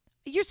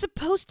 You're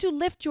supposed to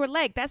lift your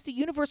leg. That's the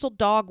universal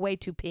dog way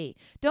to pee.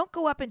 Don't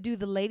go up and do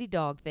the lady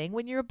dog thing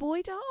when you're a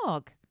boy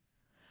dog.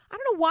 I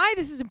don't know why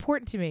this is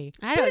important to me.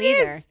 I but don't it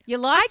either. is. You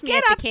lost I me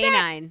get at the upset.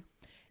 canine.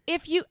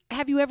 If you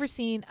have you ever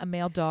seen a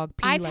male dog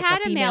pee I've like had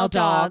a a female male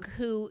dog?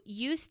 who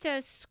used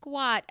to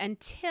squat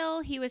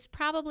until he was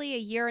probably a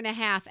year and a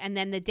half, and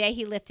then the day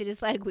he lifted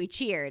his leg, we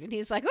cheered, and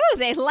he's like, "Oh,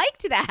 they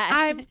liked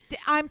that."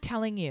 I'm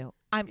telling you,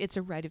 it's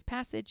a rite of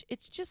passage.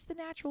 It's just the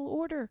natural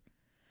order.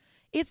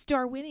 It's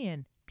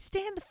Darwinian.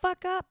 Stand the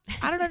fuck up.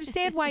 I don't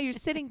understand why you're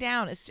sitting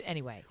down.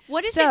 Anyway.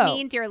 What does it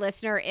mean, dear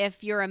listener,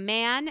 if you're a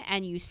man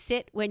and you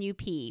sit when you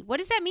pee? What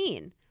does that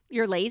mean?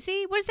 You're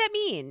lazy? What does that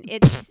mean?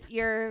 It's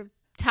you're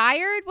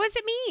tired? What does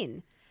it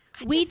mean?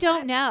 We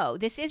don't know.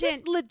 This Just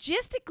isn't.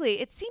 logistically,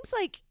 it seems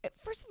like,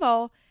 first of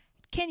all,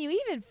 can you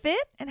even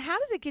fit? And how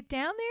does it get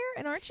down there?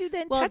 And aren't you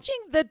then Well, touching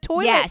the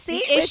toilet yes, the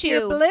seat with your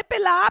issue-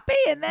 blippy loppy?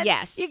 And then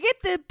Yes. you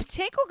get the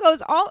tinkle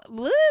goes all,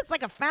 it's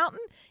like a fountain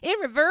in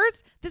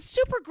reverse. That's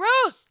super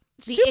gross.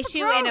 The Super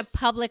issue in a gross.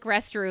 public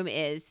restroom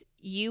is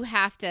you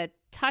have to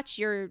touch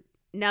your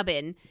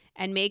nubbin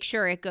and make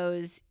sure it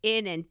goes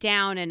in and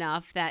down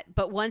enough that.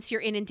 But once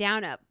you're in and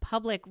down a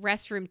public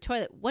restroom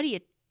toilet, what are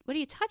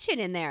you touching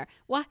in there?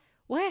 What?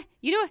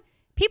 You know,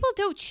 people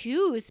don't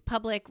choose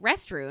public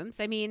restrooms.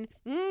 I mean,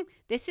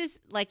 this is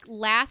like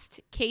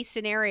last case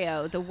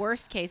scenario, the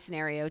worst case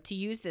scenario to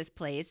use this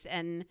place.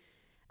 And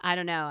I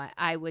don't know.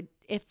 I would,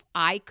 if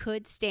I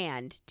could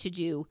stand to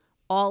do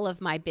all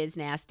of my biz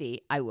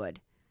nasty, I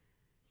would.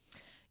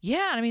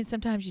 Yeah, I mean,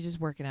 sometimes you just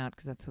work it out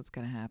because that's what's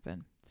going to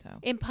happen. So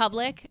In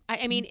public,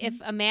 I mean, if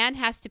a man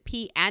has to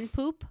pee and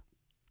poop,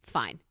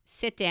 fine.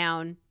 Sit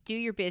down, do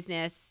your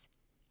business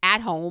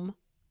at home,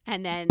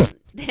 and then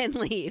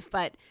leave.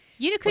 But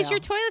because your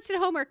Well, toilets at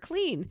home are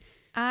clean.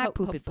 I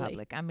poop in hopefully.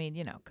 public. I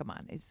mean, come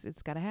on,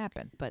 it's got to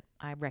happen. But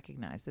I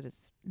recognize that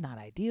it's not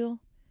ideal.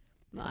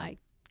 Well, So- I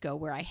go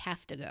where I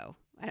have to go.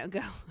 I don't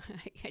go.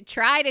 I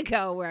try to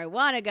go where I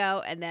want to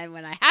go, and then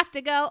when I have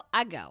to go,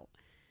 I go.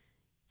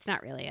 It's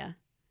not really a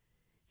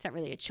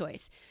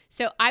choice.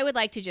 So I would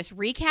like to just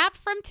recap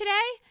from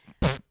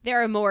today.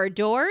 There are more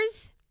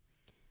doors.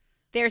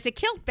 There's a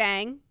kilt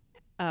bang.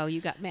 Oh, you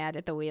got mad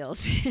at the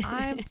wheels.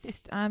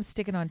 I'm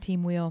sticking on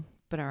Team Wheel,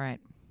 but all right.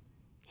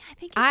 I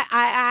think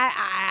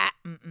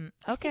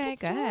Okay,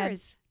 it's go ahead.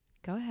 yours.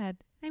 Go ahead.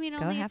 I mean, Go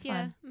only have if you.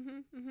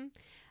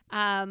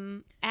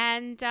 fun.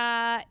 And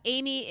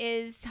Amy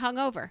is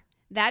hungover.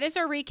 That is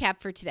our recap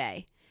for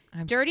today.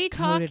 I'm Dirty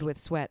coated talk- with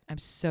sweat. I'm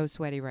so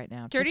sweaty right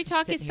now. Dirty just from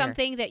talk is sitting here.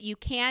 something that you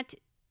can't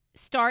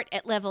start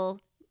at level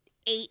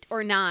 8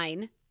 or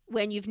 9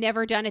 when you've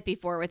never done it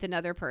before with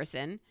another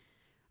person.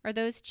 Are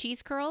those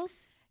cheese curls?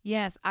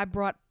 Yes, I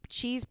brought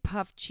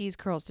puffed cheese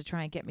curls to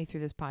try and get me through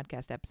this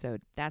podcast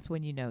episode. That's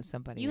when you know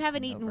somebody. You is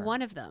haven't eaten hungover.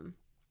 one of them.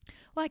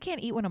 Well, I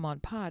can't eat when I'm on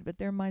pod, but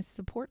they're my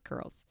support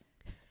curls.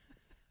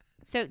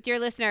 So, dear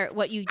listener,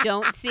 what you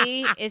don't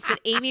see is that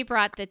Amy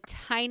brought the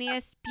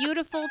tiniest,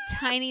 beautiful,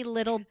 tiny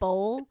little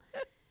bowl.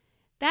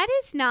 That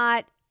is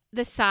not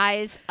the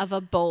size of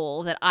a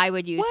bowl that I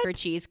would use for What?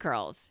 cheese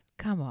curls.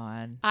 Come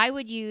on. I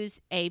would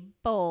use a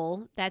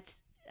bowl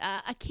that's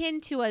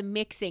akin to a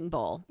mixing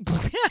bowl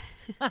because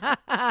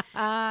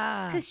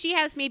she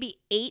has maybe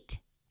 8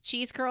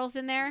 cheese curls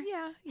in there.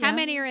 Yeah. How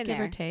many are in give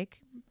there? Give or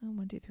take.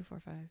 1, 2, 3, 4,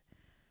 5,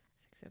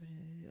 6, 7,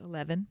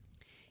 11.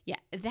 Yeah,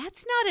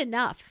 that's not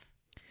enough.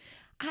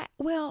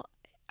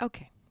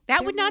 Okay.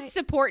 That would not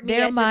support me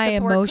They're as my a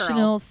support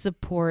emotional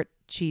support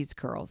cheese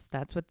curls.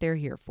 That's what they're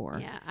here for.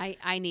 Yeah,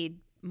 I need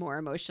more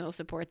emotional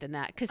support than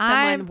that because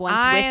someone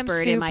once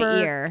whispered in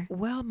my ear.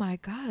 Well, my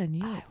God, and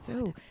you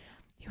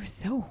were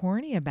so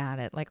horny about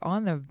it, like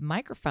on the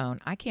microphone.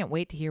 I can't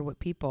wait to hear what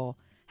people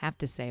have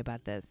to say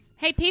about this.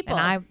 Hey, people.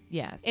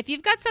 Yes. If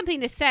you've got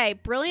something to say,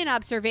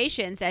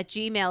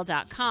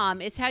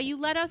 brilliantobservations@gmail.com is how you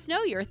let us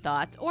know your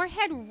thoughts, or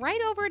head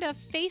right over to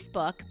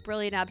Facebook,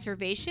 Brilliant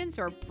Observations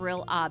or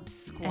Brill Ob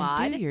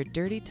Squad. And do your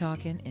dirty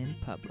talking in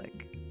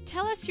public.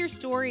 Tell us your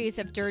stories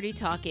of dirty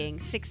talking,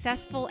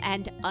 successful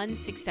and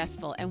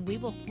unsuccessful, and we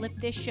will flip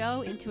this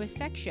show into a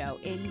sex show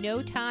in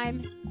no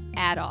time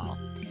at all.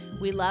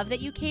 We love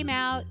that you came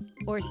out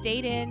or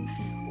stayed in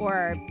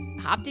or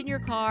hopped in your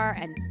car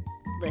and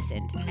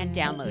listened and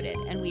downloaded.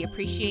 And we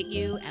appreciate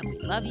you and we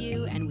love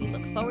you and we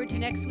look forward to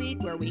next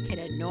week where we can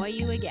annoy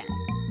you again.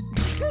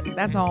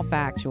 That's all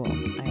factual.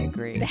 I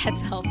agree.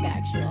 That's all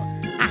factual.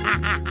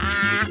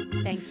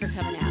 Thanks for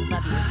coming out.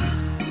 Love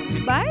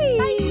you. Bye.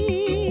 Bye.